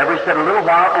 today, and forever, He said, a little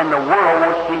while, and the world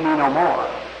won't see me no more.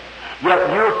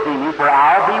 Yet you'll see me, for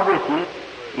I'll be with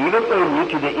you, even in you,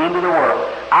 to the end of the world.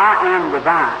 I am the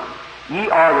vine. Ye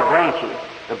are the branches.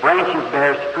 The branches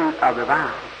bears fruit of the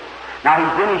vine. Now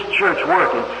he's in his church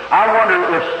working. I wonder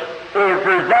if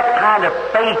there's that kind of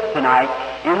faith tonight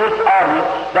in this audience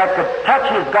that could touch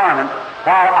his garment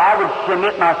while I would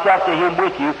submit myself to him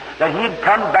with you, that he'd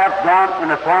come back down in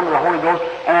the form of the Holy Ghost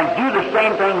and do the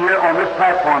same thing here on this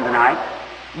platform tonight.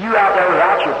 You out there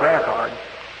without your prayer card.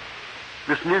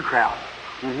 This new crowd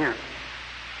in here.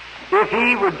 If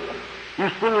he would, you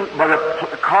sing with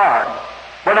a card.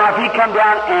 But now if he'd come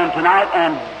down and tonight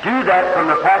and do that from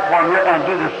the platform here and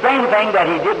do the same thing that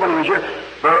he did when he was here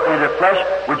in the flesh,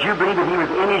 would you believe that he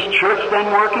was in his church then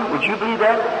working? Would you believe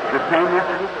that? The same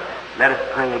message? Let us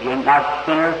pray again. Now,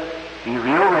 sinners, be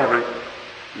real reverent.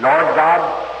 Lord God,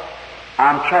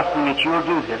 I'm trusting that you'll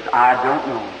do this. I don't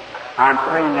know. I'm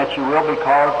praying that you will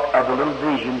because of the little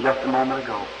vision just a moment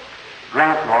ago.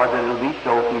 Grant, Lord, that it'll be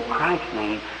so. In Christ's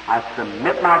name, I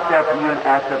submit myself to you and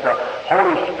ask that the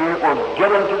Holy Spirit will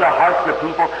get into the hearts of the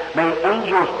people. May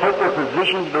angels take their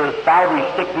positions beside these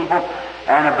sick people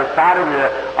and beside of the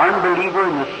unbeliever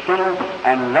and the sinner,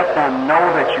 and let them know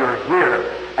that you're here.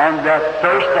 And that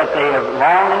thirst that they have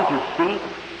longing to see,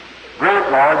 grant,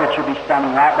 Lord, that you'll be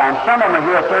standing right by. And some of them are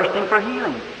here thirsting for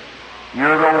healing.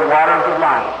 You're the waters of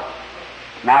life.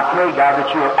 Now I pray, God,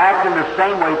 that you'll act in the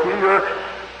same way through your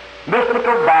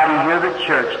mystical body here, the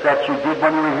church, that you did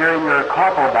when you were here in your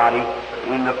corporal body,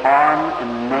 in the form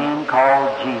and name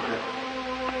called Jesus.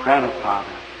 Grant it, Father.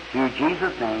 Through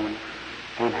Jesus' name,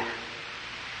 amen.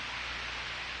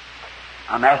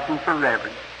 I'm asking for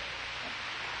reverence.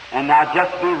 And now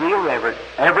just be real reverent.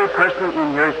 Every person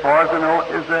in here, as far as I know,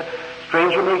 is a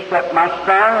stranger to me except my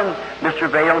son and Mr.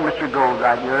 Vail and Mr. Gold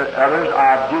right here. Others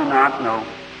I do not know.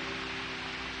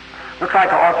 Looks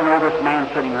like I ought to know this man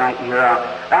sitting right here.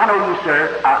 I know you,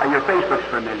 sir. Your face looks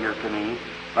familiar to me,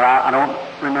 but I don't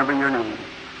remember your name.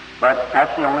 But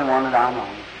that's the only one that I know.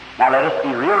 Now let us be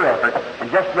real reverent and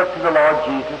just look to the Lord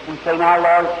Jesus and say, now,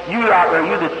 Lord, you out there,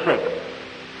 you that's sick.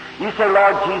 You say,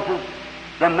 Lord Jesus,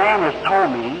 the man has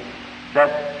told me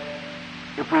that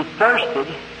if we thirsted,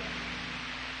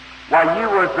 why, you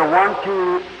was the one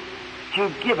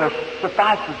to give us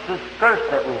suffices this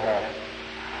thirst that we have.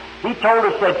 He told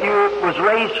us that you was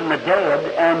raised from the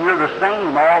dead and you're the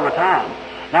same all the time.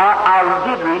 Now, I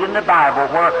did read in the Bible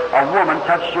where a woman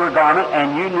touched your garment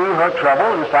and you knew her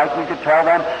trouble. It's like you could tell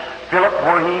them Philip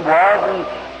where he was and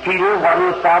Peter what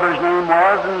his father's name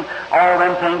was and all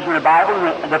them things in the Bible.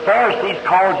 And the Pharisees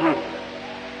called you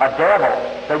a devil.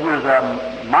 Said you was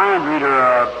a mind reader,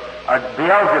 a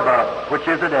Beelzebub, which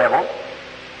is a devil.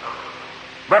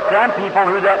 But them people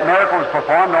who that miracle was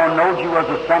performed on knowed you was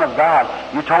the Son of God.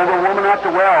 You told the woman at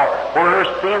the well where her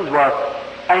sins was,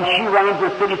 and she ran to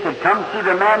the city and said, come see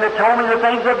the man that told me the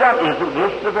things I've done. Isn't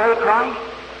this the very Christ?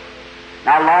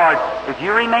 Now, Lord, if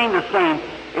you remain the same,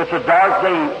 it's a dark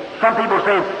day. Some people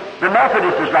say, the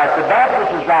Methodist is right, the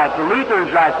Baptist is right, the Luther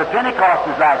is right, the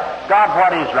Pentecost is right. God,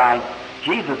 what is right?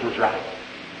 Jesus is right.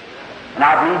 And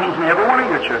I believe He's in every one of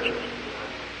your churches.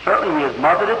 Certainly He is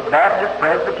Methodist, Baptist,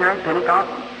 Presbyterian,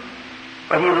 Pentecostal.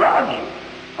 But He loves you.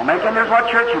 Don't make him what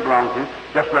church you belong to.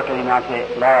 Just look at Him and say,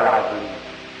 Lord, I believe.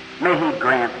 May He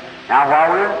grant. Now,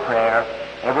 while we're in prayer,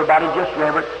 everybody just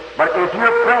reverent. But if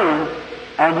you're praying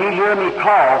and you hear me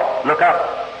call, look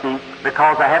up, see,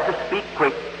 because I have to speak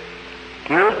quick.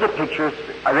 Here's the picture.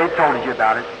 They told you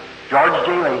about it. George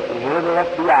J. Lacey, here the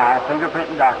FBI,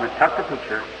 fingerprinting document, took the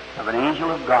picture of an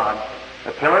angel of God,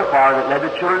 the pillar of fire that led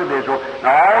the children of Israel.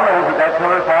 Now, all know that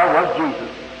pillar of fire was Jesus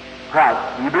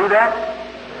Christ. Do you believe that?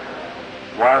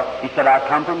 Well, he said, I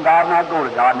come from God and I go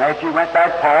to God. And after he went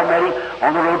back, Paul met him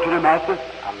on the road to Damascus,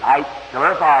 a light,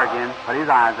 pillar of fire again, put his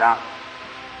eyes out.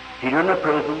 Peter in the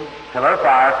prison, pillar of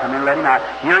fire, come in and let him out.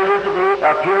 Here he is today,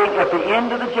 appearing at the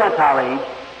end of the Gentile age,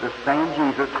 the same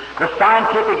Jesus. The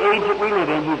scientific age that we live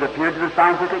in, He's appeared to the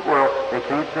scientific world. They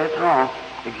can't say it's wrong.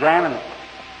 Examine it.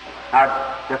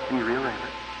 Now, just be real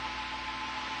reverent.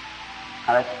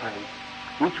 Now, let's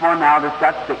pray. Each one now that's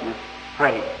got sickness,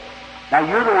 pray. Now,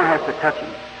 you're the one who has to touch him.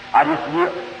 I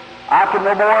can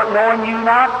no more, knowing you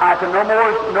not, I can no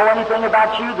more know anything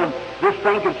about you than this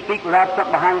thing can speak without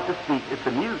something behind it to speak. It's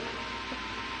a mute.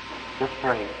 Just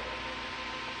pray.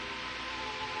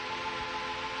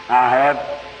 I have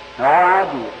no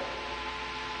idea,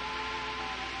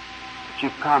 but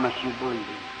you've promised you'd believe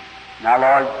it. Now,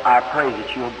 Lord, I pray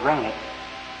that you'll grant it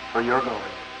for your glory.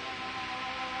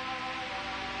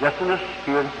 Just in the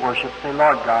spirit of worship, say,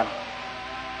 Lord God,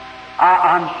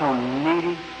 I'm so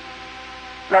needy.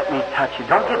 Let me touch you.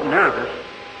 Don't get nervous.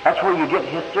 That's where you get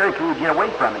hysterical. You get away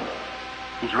from Him.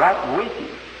 He's right with you.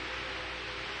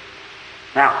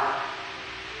 Now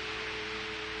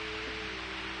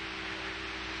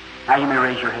you may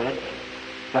raise your head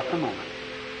just a moment.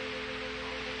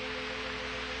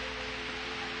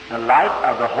 The light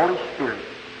of the Holy Spirit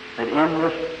that in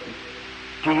this,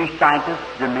 to you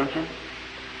scientists, dimension,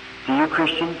 to you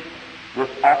Christians, this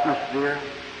atmosphere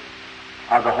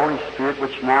of the Holy Spirit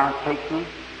which now takes me,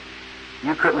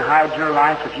 you couldn't hide your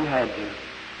life if you had to.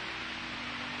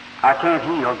 I can't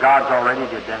heal. God's already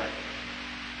did that.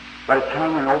 But it's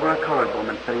hanging over a colored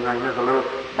woman sitting right here with a little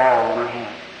ball on her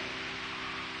hand.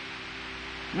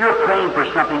 You're praying for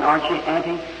something, aren't you,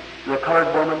 Auntie? The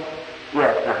colored woman?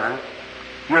 Yes,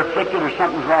 You're afflicted or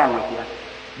something's wrong with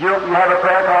you. You have a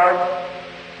prayer card?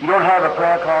 You don't have a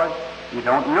prayer card? You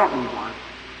don't need one.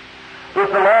 If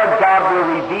the Lord God will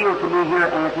reveal to me here,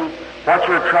 Auntie, what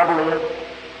your trouble is,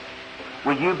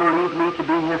 will you believe me to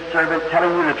be His servant,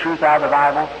 telling you the truth out of the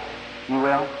Bible? You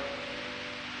will?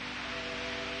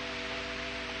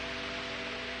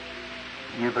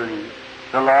 You believe.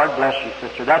 The Lord bless you,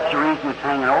 sister. That's the reason it's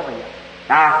hanging over you.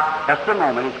 Now, just a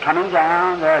moment. It's coming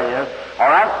down. There it is. All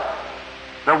right?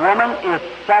 The woman is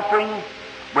suffering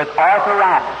with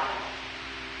arthritis.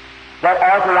 That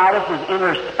arthritis is in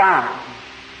her spine.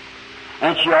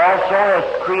 And she also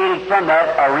has created from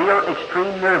that a real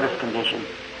extreme nervous condition.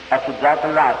 That's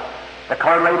exactly right. The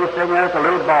colored lady sitting there with a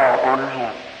little ball on her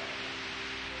hand.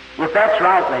 If that's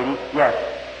right, lady, yes.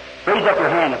 Raise up your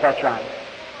hand if that's right.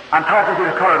 I'm talking to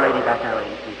the colored lady back there,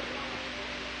 lady, please.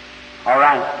 All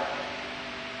right.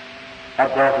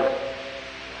 That does it.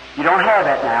 You don't have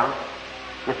that now.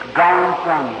 It's gone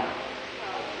from you.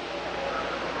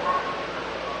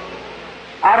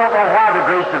 I don't know why the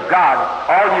grace of God,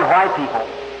 all you white people,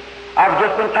 I've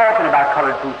just been talking about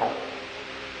colored people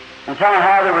and telling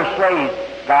how they were slaves.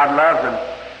 God loves them.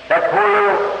 That poor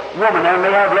little woman there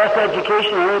may have less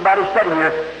education than anybody sitting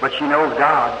here, but she knows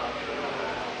God.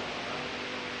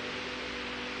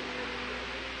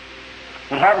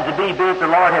 It happens to be, being that the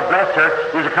Lord had blessed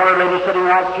her, there's a colored lady sitting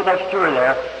right next to her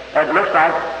there. It looks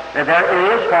like that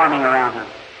there is farming around her.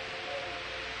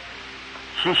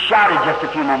 She shouted just a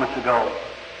few moments ago.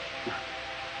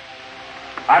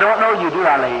 I don't know you, do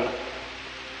I, lady?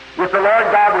 If the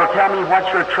Lord God will tell me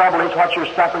what your trouble is, what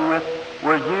you're suffering with,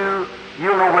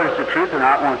 you'll know whether it's the truth or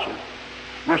not, won't you?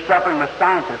 You're suffering with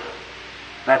scientists.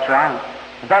 That's right.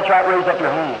 If that's right, raise up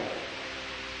your hand.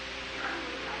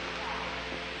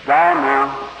 God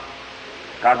now.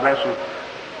 God bless you.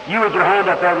 You with your hand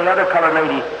up there, the other colored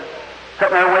lady,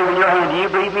 sitting there waving your hand. Do you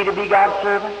believe me to be God's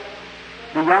servant?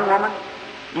 The young woman?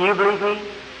 Do you believe me?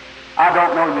 I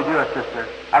don't know you do, sister.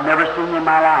 I've never seen you in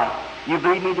my life. You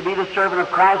believe me to be the servant of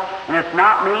Christ, and it's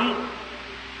not me?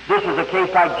 This is a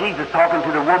case like Jesus talking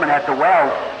to the woman at the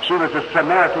well. She was a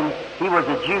Samaritan. He was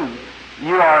a Jew.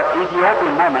 You are an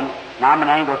Ethiopian woman, and I'm an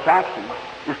Anglo-Saxon.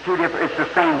 It's two different. It's the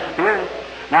same spirit.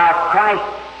 Now, Christ,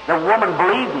 the woman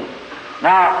believed him.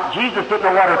 Now, Jesus didn't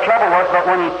know what her trouble was, but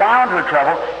when he found her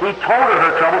trouble, he told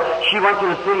her trouble. She went to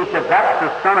the city and said, that's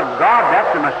the Son of God.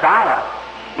 That's the Messiah.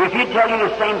 If he'd tell you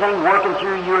the same thing working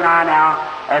through you and I now,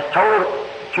 as told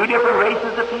two different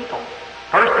races of people.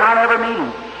 First time ever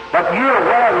meeting. But you're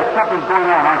aware that something's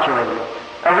going on, aren't you, lady?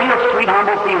 A real sweet,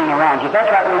 humble feeling around you. That's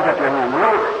right, raise up your hand. The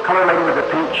little colored lady with a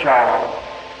pink shawl.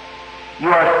 You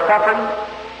are suffering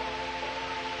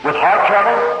with heart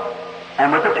trouble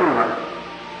and with a tumor.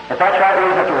 If that's right,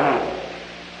 raise up your hand.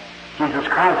 Jesus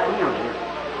Christ heals you.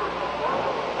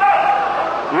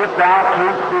 If thou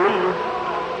canst believe.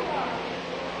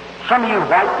 Some of you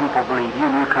white people believe, you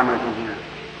newcomers in here.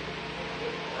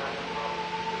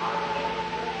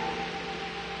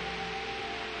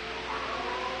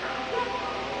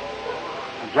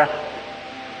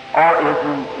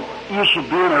 You should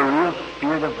be in a real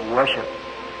spirit of worship.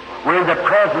 We're in the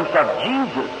presence of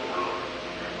Jesus.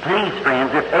 Please,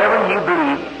 friends, if ever you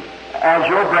believe, as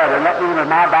your brother, let me with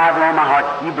my Bible on my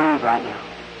heart, you believe right now.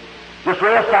 Just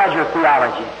lay aside your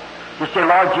theology. Just say,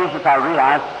 Lord Jesus, I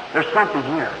realize there's something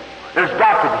here. There's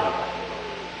got to be.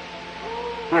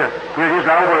 Here it is,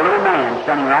 right over a little man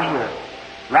standing right here.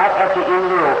 Right at the end of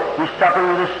the road. He's suffering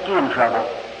with a skin trouble.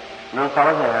 Little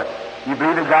fellow there. You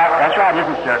believe in God? That's right,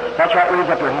 isn't it, sir? That's right, raise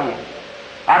up your hand.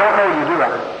 I don't know you, do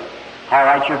I? All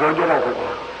right, you're going to get over it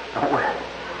now. Don't worry.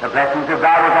 The blessings of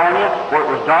God was on you. Where it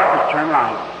was dark, it's turned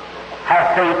light.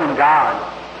 Have faith in God.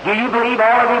 Do you believe?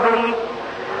 All of you believe?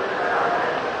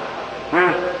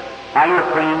 Now you're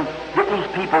praying. Get these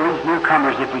people, these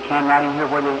newcomers, if we can, right in here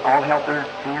where they all held their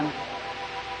hands.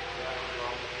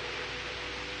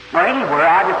 Or anywhere,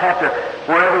 I just have to,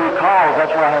 wherever he calls,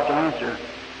 that's where I have to answer.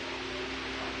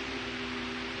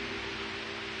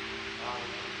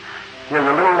 There's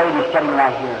a little lady sitting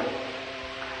right here.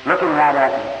 looking right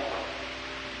at me.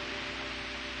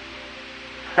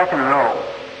 Second row.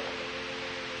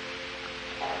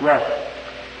 Yes.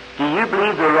 Do you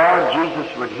believe the Lord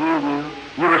Jesus would heal you?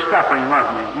 You were suffering,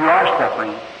 weren't you? You are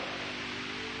suffering.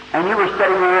 And you were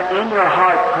sitting there in your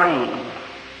heart praying.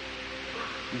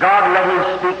 God, let Him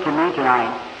speak to me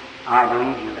tonight. I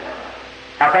believe you.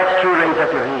 Now, if that's true, raise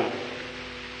up your hand.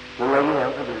 The lady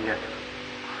over there, yes.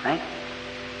 Right?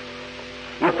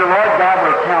 If the Lord God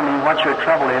will tell me what your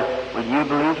trouble is, will you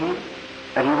believe Him?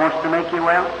 That He wants to make you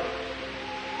well?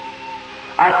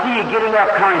 I see you getting up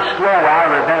kind of slow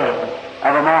out of the bed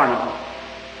of a morning.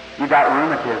 You got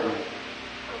rheumatism.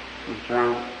 That's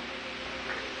right.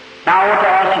 Now I want to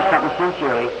ask you something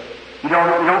sincerely. You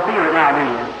don't feel it now, do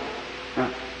you?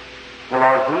 The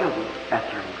Lord heals you. That's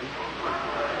right.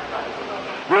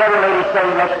 The other lady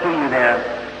sitting next to you there,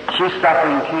 she's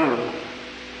suffering too.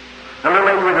 The little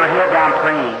lady with her head down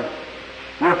praying.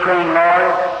 You're praying,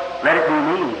 Lord, let it be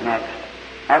me next.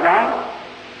 Is that right?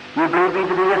 You believe me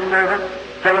to be His servant?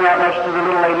 Sitting out next to the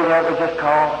little lady there we just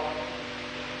called.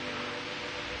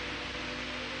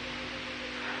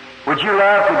 Would you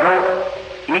love to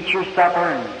go eat your supper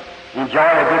and enjoy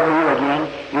a good meal again?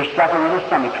 You're suffering with a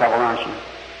stomach trouble, aren't you?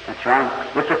 That's right.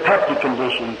 It's a peptic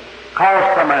condition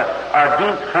caused from a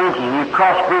deep thinking. You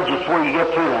cross bridges before you get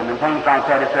to them and things like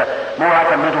that. It's more like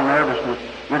a mental nervousness.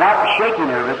 You're not shaky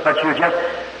nervous, but you get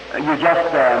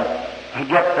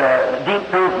deep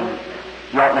thinking.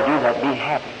 You ought to do that. Be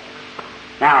happy.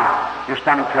 Now, your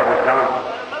stomach trouble's gone.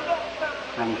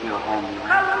 Then you feel home.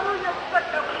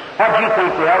 What do you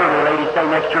think the elderly lady sitting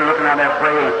next to her looking out there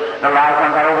praying? The light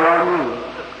went right over on you.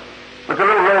 With the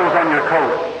little rose on your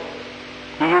coat.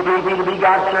 Do you believe me to be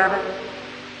God's servant?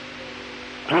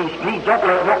 Please, don't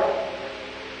let go.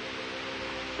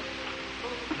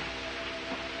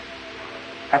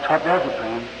 That's what does it,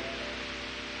 friend.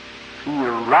 See,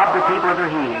 you rob the people of their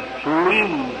healing.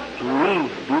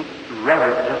 Please, be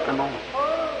reverent just a moment.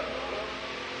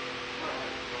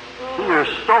 See, your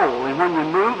soul, and when you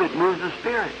move, it moves the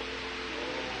spirit.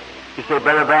 You say,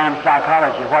 Brother Branham's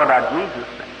psychology, what about Jesus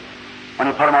then? When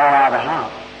He put them all out of the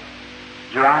house,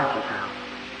 Jairus' house,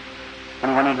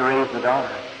 when He went in to raise the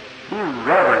daughter. Be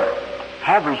reverent.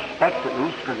 Have respect at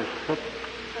least for the sick.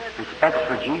 Respect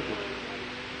for Jesus.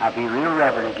 I'll be real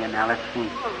reverent again now. Let's see.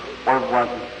 Where was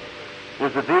it?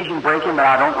 There's a vision breaking, but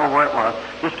I don't know where it was.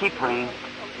 Just keep praying.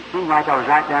 It seemed like I was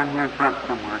right down here in front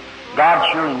somewhere. God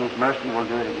surely in His mercy will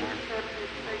do it again.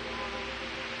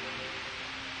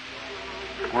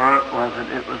 Where was it?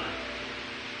 It was...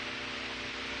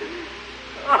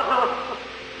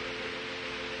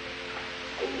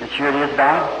 It sure is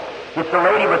bad. It's the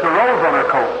lady with the rose on her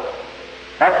coat.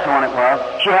 That's the one it was.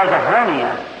 She has a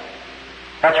hernia.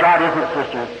 That's right, isn't it,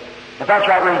 sister? If that's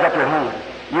right, raise up your hand.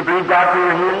 You believe God for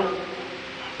your healing?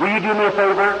 Will you do me a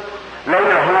favor? Lay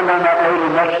your hand on that lady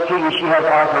next to you. She has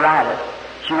arthritis.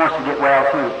 She wants to get well,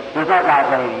 too. Is that right,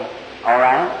 lady? All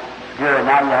right? Good.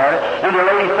 Now you heard it. And the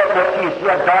lady sitting next to you, see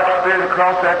that dark spirit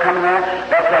across there coming there?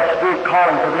 That's that spirit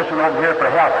calling for this one over here for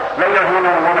help. Lay your hand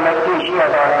on the woman next to you. She has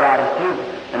arthritis, too.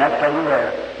 The next lady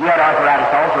there. You had arthritis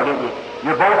also, didn't you?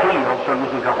 You're both healed, so you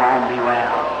can go home and be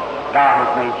well. God has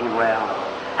made you well.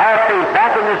 Have faith.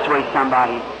 Back in this way,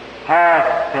 somebody.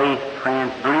 Have faith,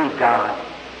 friends. Believe God.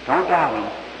 Don't doubt Him.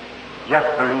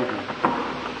 Just believe Him.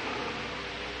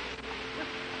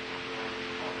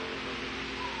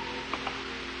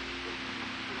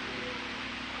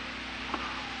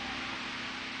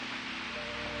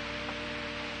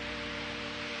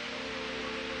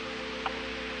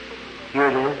 Here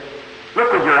it is.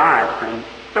 Look with your eyes, friend.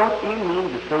 Don't you mean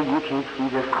to say you can't see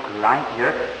this light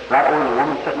here, right over the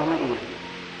woman sitting on the end?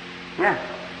 Yeah.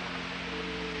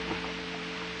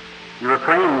 You were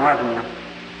praying, wasn't you?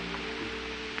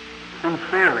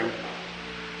 Sincerely.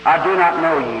 I do not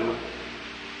know you.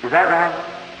 Is that right?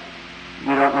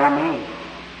 You don't know me.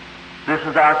 This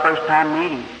is our first time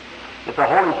meeting. If the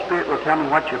Holy Spirit will tell me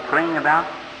what you're praying about,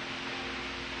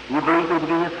 you believe me to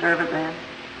be His servant then?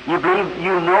 You believe,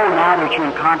 you know now that you're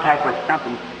in contact with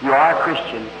something. You are a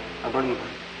Christian, a believer.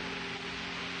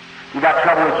 You got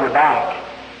trouble with your back.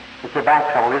 It's a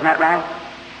back trouble, isn't that right?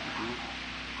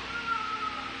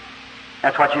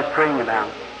 That's what you're praying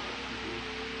about.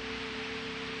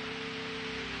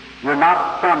 You're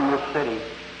not from this city.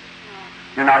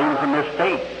 You're not even from this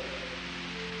state.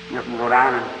 You're from Rhode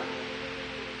Island.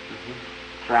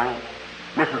 That's right.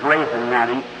 Mrs. Lathan,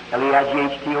 now,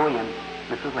 L-E-I-G-H-T-O-N.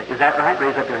 Mrs. Lathan. Is that right?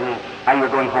 Raise up your hand. Now you're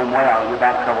going home well. Your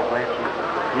back trouble, bless you.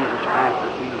 Jesus Christ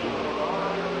has healed you.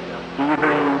 Do you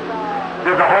believe?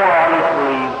 Does the whole audience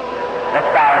believe? Let's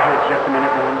bow our heads just a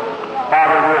minute, then.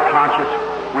 Father, we're conscious.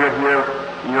 We're here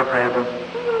in your presence.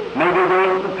 Maybe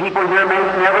the people here may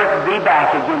never be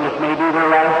back again. This may be their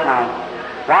last night.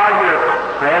 While you're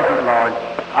present, Lord,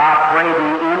 I pray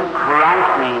Thee in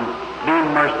Christ's name, be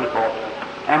merciful.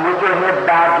 And with your heads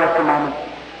bowed just a moment,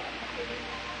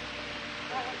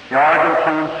 the organ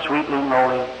playing sweetly and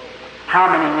lowly. How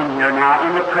many in here now,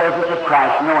 in the presence of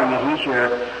Christ, knowing that He's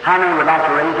here, how many would like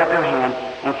to raise up their hand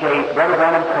and say, Brother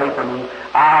Branham, pray for me.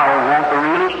 I want the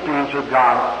real experience with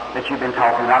God that you've been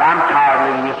talking about. I'm tired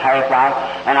of living this half life,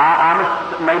 and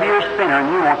maybe you're a sinner and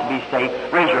you want to be saved.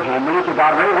 Raise your hand. Will you to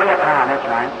God? Way up high. That's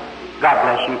right. God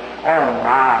bless you. Oh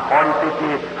my, 40,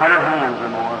 50, 100 hands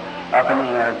or more up in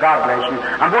the air. God bless you.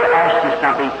 I'm going to ask you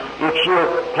something. If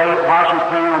she'll play, while she's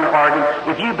playing on the organ,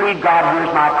 if you believe God hears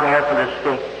my prayer for the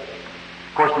sick.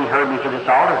 Of course, He heard me for this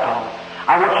altar call.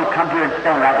 I want you to come here and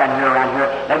stand right down here around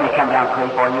here. Let me come down and pray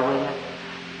for you, will you?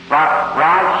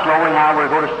 Right slowly now,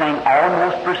 we're going to sing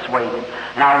Almost Persuaded.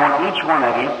 And I want each one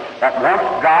of you that wants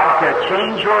God to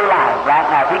change your life right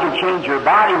now. If He can change your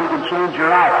body, He can change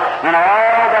your life. And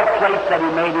all that place that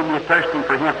He made in you thirsting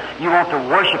for Him, you want to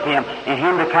worship Him and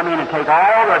Him to come in and take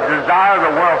all the desire of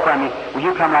the world from you.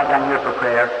 Will you come right down here for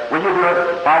prayer? Will you do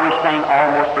it while we sing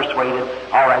Almost Persuaded?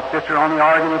 All right, sister on the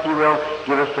organ, if you will,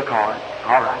 give us the card.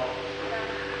 All right.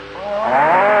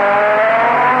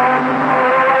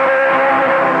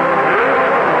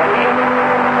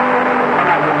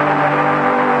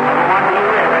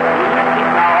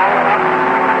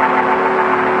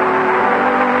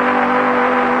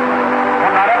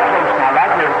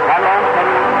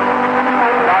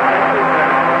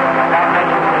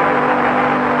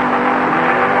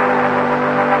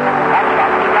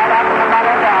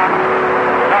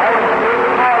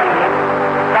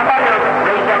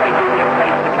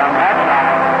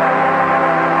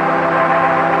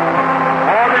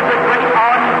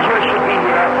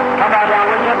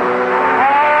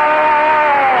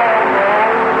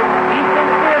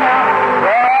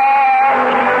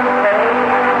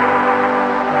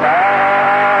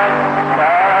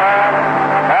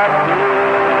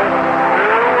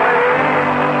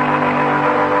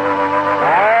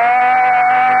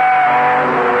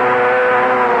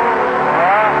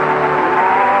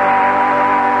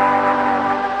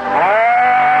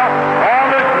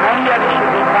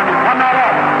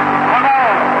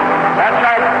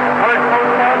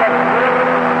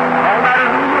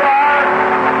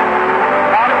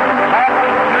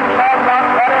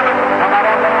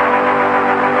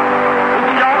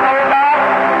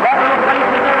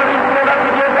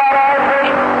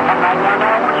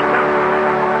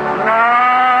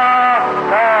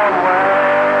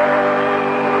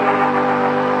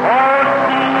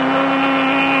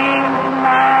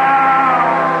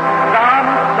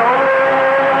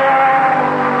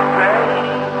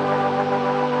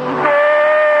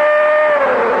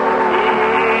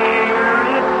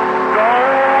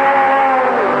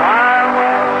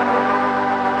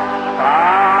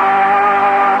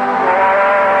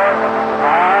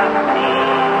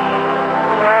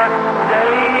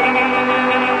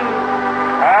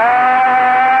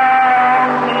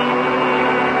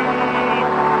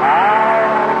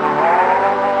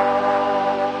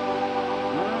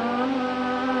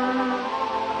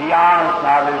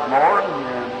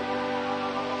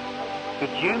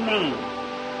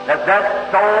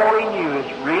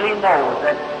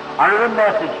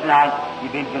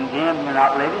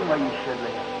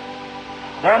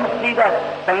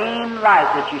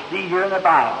 That you see here in the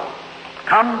Bible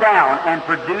come down and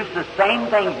produce the same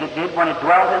things it did when it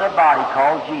dwelt in a body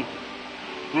called Jesus.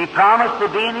 He promised to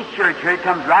be in His church. Here it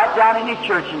comes right down in His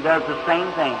church and does the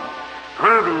same thing,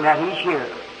 proving that He's here.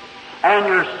 And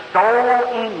your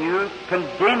soul in you,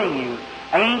 condemning you,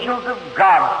 angels of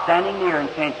God standing near and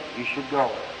saying, you should go.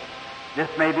 This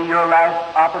may be your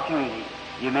last opportunity.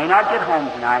 You may not get home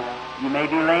tonight. You may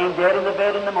be laying dead in the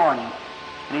bed in the morning.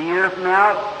 In a year from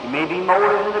now, you may be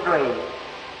molded in the grave.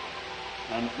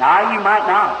 And now you might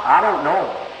not. I don't know.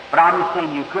 But I'm just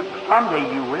saying you could.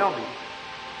 Someday you will be.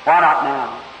 Why not now?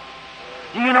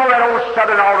 Do you know that old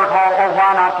Southern altar call, oh,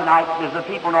 why not tonight? Does the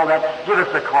people know that? Give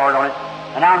us a card on it.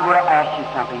 And I'm going to ask you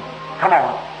something. Come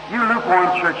on. You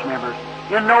lukewarm church members.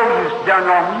 You know you've done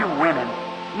wrong. You women.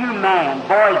 You men,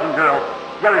 boys and girls.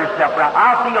 Gather yourself around.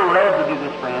 I feel led to do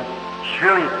this, friends.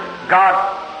 Surely, God,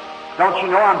 don't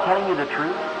you know I'm telling you the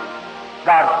truth?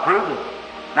 God's proved it.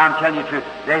 Now I'm telling you the truth.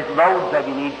 There's loads of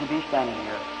you need to be standing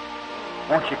here.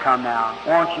 Won't you come now?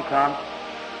 Won't you come?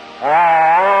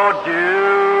 Oh,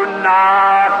 do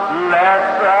not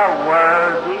let the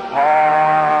word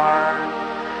depart,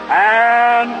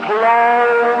 and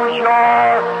close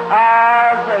your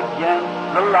eyes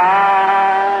against the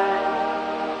light.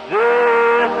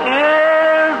 This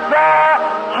is the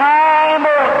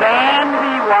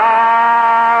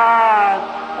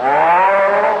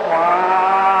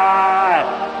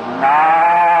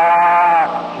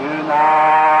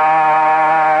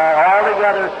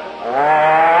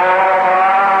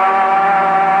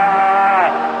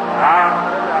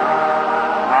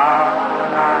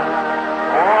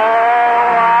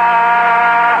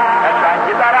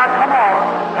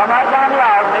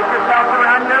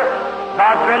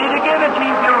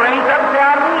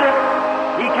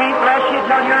wait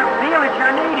till you feel that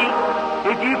you're needy.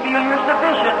 If you feel you're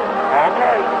sufficient,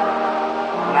 okay.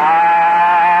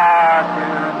 Now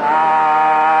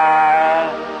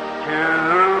tonight,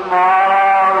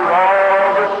 tomorrow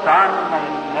the sun may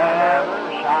never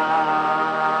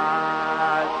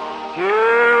shine. To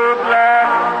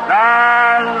bless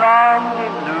thy long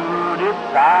deluded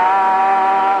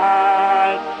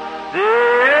sight.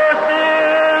 This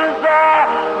is the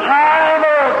time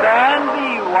of and be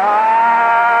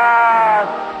wise.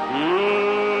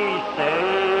 Be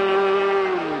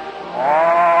saved.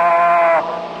 Oh,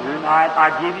 tonight I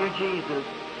give you Jesus.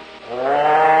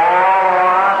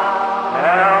 Oh,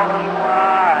 tell me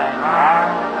why not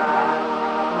tonight.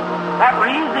 What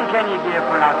reason can you give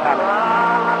for not coming?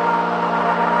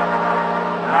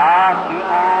 Not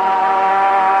tonight.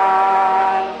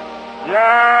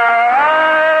 Just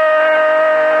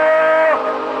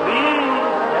be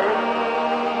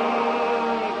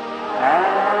saved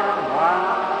and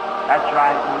wise. That's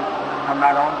right. Come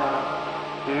right on down.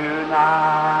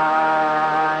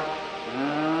 Tonight.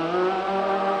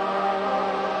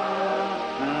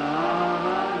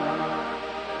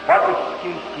 What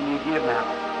excuse can you give now?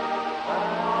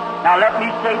 Now let me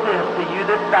say this to you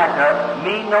that's back there,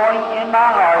 me knowing in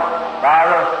my heart, by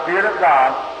the Spirit of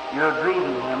God, you're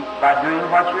grieving Him by doing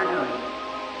what you're doing.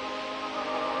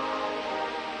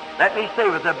 Let me say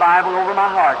with the Bible over my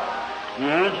heart, the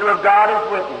angel of God is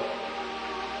witness.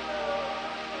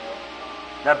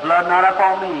 The blood not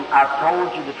upon me, I've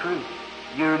told you the truth.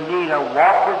 You need a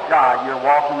walk with God. You're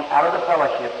walking out of the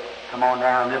fellowship. Come on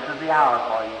down, this is the hour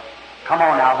for you. Come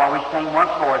on now, while we sing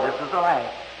once more, this is the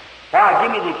last. Why?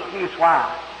 Give me the excuse why.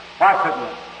 Why couldn't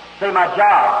you? Say my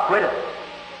job, quit it.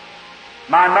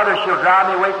 My mother, she'll drive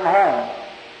me away from home.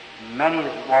 Many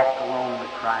has walked alone with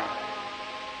Christ.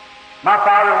 My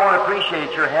Father won't appreciate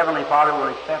it. Your Heavenly Father will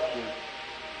accept you.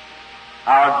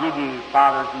 I'll give you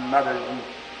fathers and mothers, and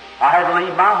I had to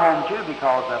leave my home too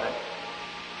because of it.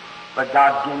 But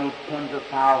God gave me tens of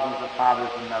thousands of fathers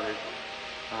and mothers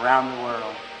around the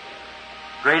world.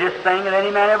 Greatest thing that any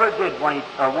man ever did when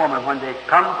a woman when they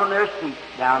come from their seats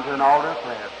down to an altar of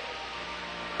prayer.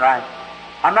 Right.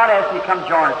 I'm not asking you to come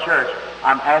join a church.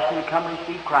 I'm asking you to come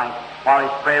receive Christ while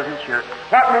His presence here.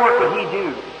 What more could He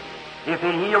do? If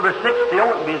He healed the sick, still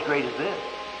wouldn't be as great as this.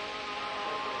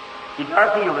 He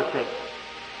does heal the sick.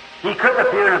 He couldn't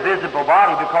appear in a visible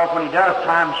body because when He does,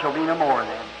 time shall be no more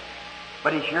then.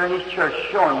 But He's here in His church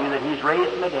showing you that He's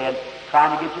raised from the dead,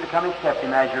 trying to get you to come accept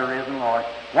Him as your risen Lord.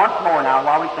 Once more now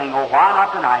while we sing, oh, why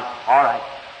not tonight? All right.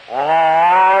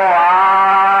 Oh,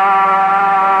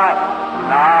 why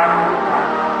not tonight?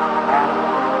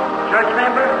 Church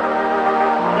member,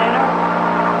 sinner,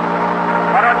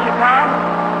 why don't you come?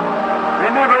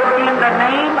 Remember, in the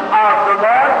name of the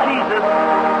Lord Jesus,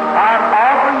 I'm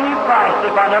offering you Christ.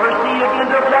 If I never see you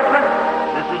again till judgment,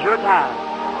 this is your time.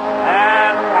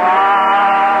 And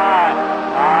why?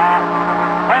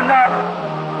 When the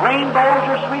rainbows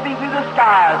are sweeping through the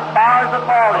skies, stars are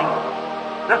falling,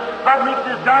 the Sputniks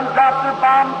has done dropped their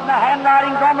bombs and the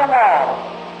handwritings on the wall.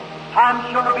 Time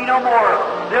shall be no more.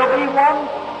 There'll be one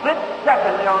split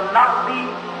second.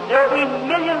 There'll be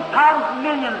millions times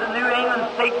millions in New England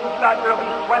states and Scotland. There'll be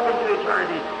swept into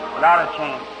eternity without a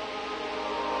chance.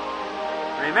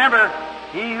 Remember,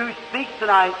 he who speaks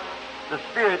tonight, the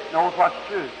Spirit knows what's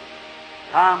true.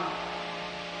 Come.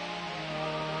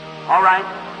 All right.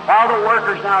 While the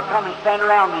workers now come and stand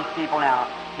around these people now,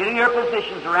 getting your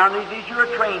positions around these who are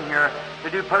trained here to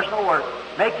do personal work.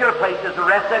 Make your places. The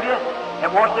rest of you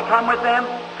that wants to come with them,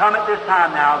 come at this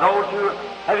time now. Those who,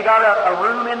 have you got a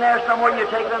room in there somewhere you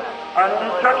take them? An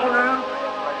instruction room?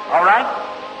 All right.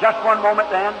 Just one moment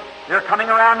then. They're coming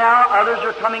around now. Others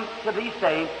are coming to be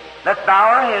saved. Let's bow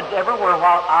our heads everywhere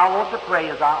while I want to pray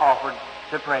as I offered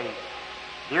to pray.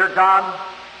 Dear God,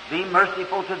 be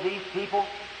merciful to these people.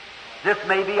 This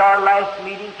may be our last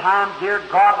meeting time, dear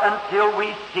God, until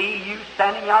we see you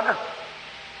standing yonder.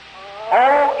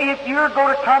 Oh, if you're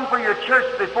going to come for your church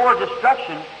before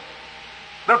destruction,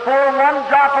 before one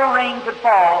drop of rain could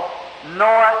fall,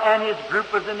 Noah and his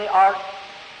group was in the ark,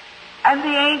 and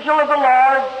the angel of the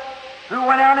Lord who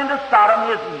went out into Sodom,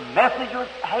 his message was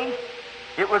haste.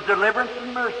 It was deliverance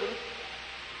and mercy.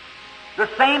 The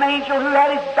same angel who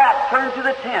had his back turned to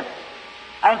the tent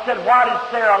and said, why did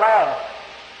Sarah laugh?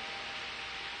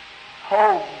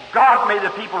 Oh, God, may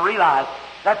the people realize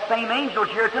that same angel's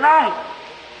here tonight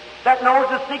that knows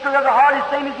the secret of the heart the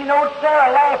same as he knows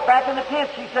Sarah laughed back in the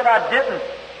tent. She said, I didn't.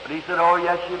 But he said, oh,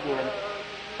 yes, you did.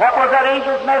 What was that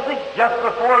angel's message? Just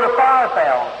before the fire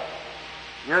fell.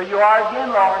 Here you are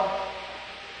again, Lord.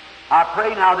 I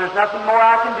pray now there's nothing more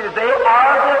I can do. They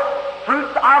are the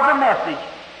fruits of the message.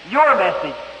 your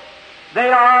message. They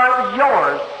are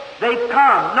yours. They've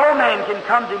come. No man can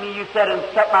come to me, you said,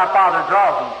 except my Father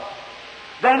draws him.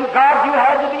 Then, God, you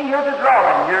had to be here to draw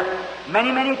them. Here's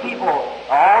many, many people.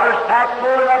 Altars packed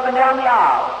full up and down the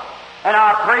aisle. And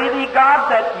I pray thee, God,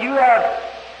 that you have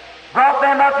brought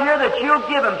them up here, that you'll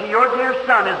give them to your dear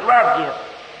Son as love gift.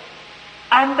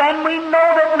 And then we know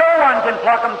that no one can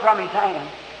pluck them from his hand.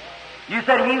 You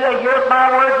said, he that heareth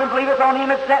my words and believeth on him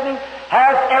that sent me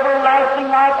has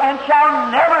everlasting life and shall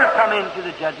never come into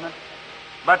the judgment,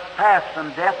 but pass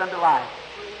from death unto life.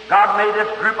 God, may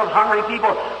this group of hungry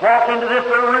people walk into this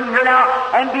little room here now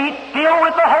and be filled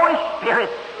with the Holy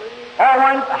Spirit. All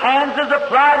one's hands is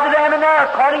applied to them in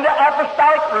there according to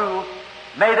apostolic rule.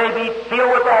 May they be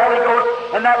filled with the Holy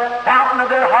Ghost and that fountain of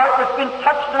their heart that's been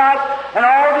touched tonight, and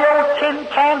all the old tin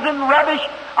cans and rubbish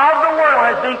of the world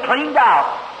has been cleaned out,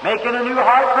 making a new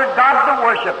heart for God to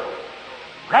worship.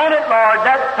 Grant it, Lord,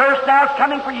 that thirst now is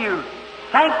coming for you.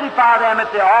 Sanctify them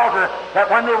at the altar,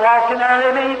 that when they walk in there,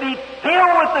 they may be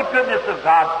filled with the goodness of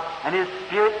God, and His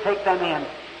Spirit take them in.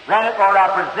 Grant it, Lord,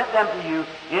 I present them to you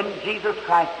in Jesus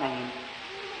Christ's name.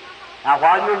 Now,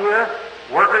 while you're here,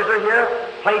 workers are here,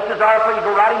 places are for you.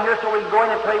 Go right in here so we can go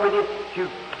in and pray with you to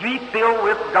be filled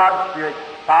with God's Spirit.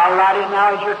 File right in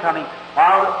now as you're coming.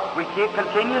 While we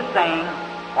continue saying,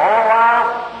 oh, why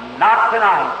not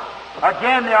tonight?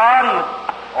 Again, the audience.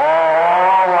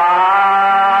 Oh, why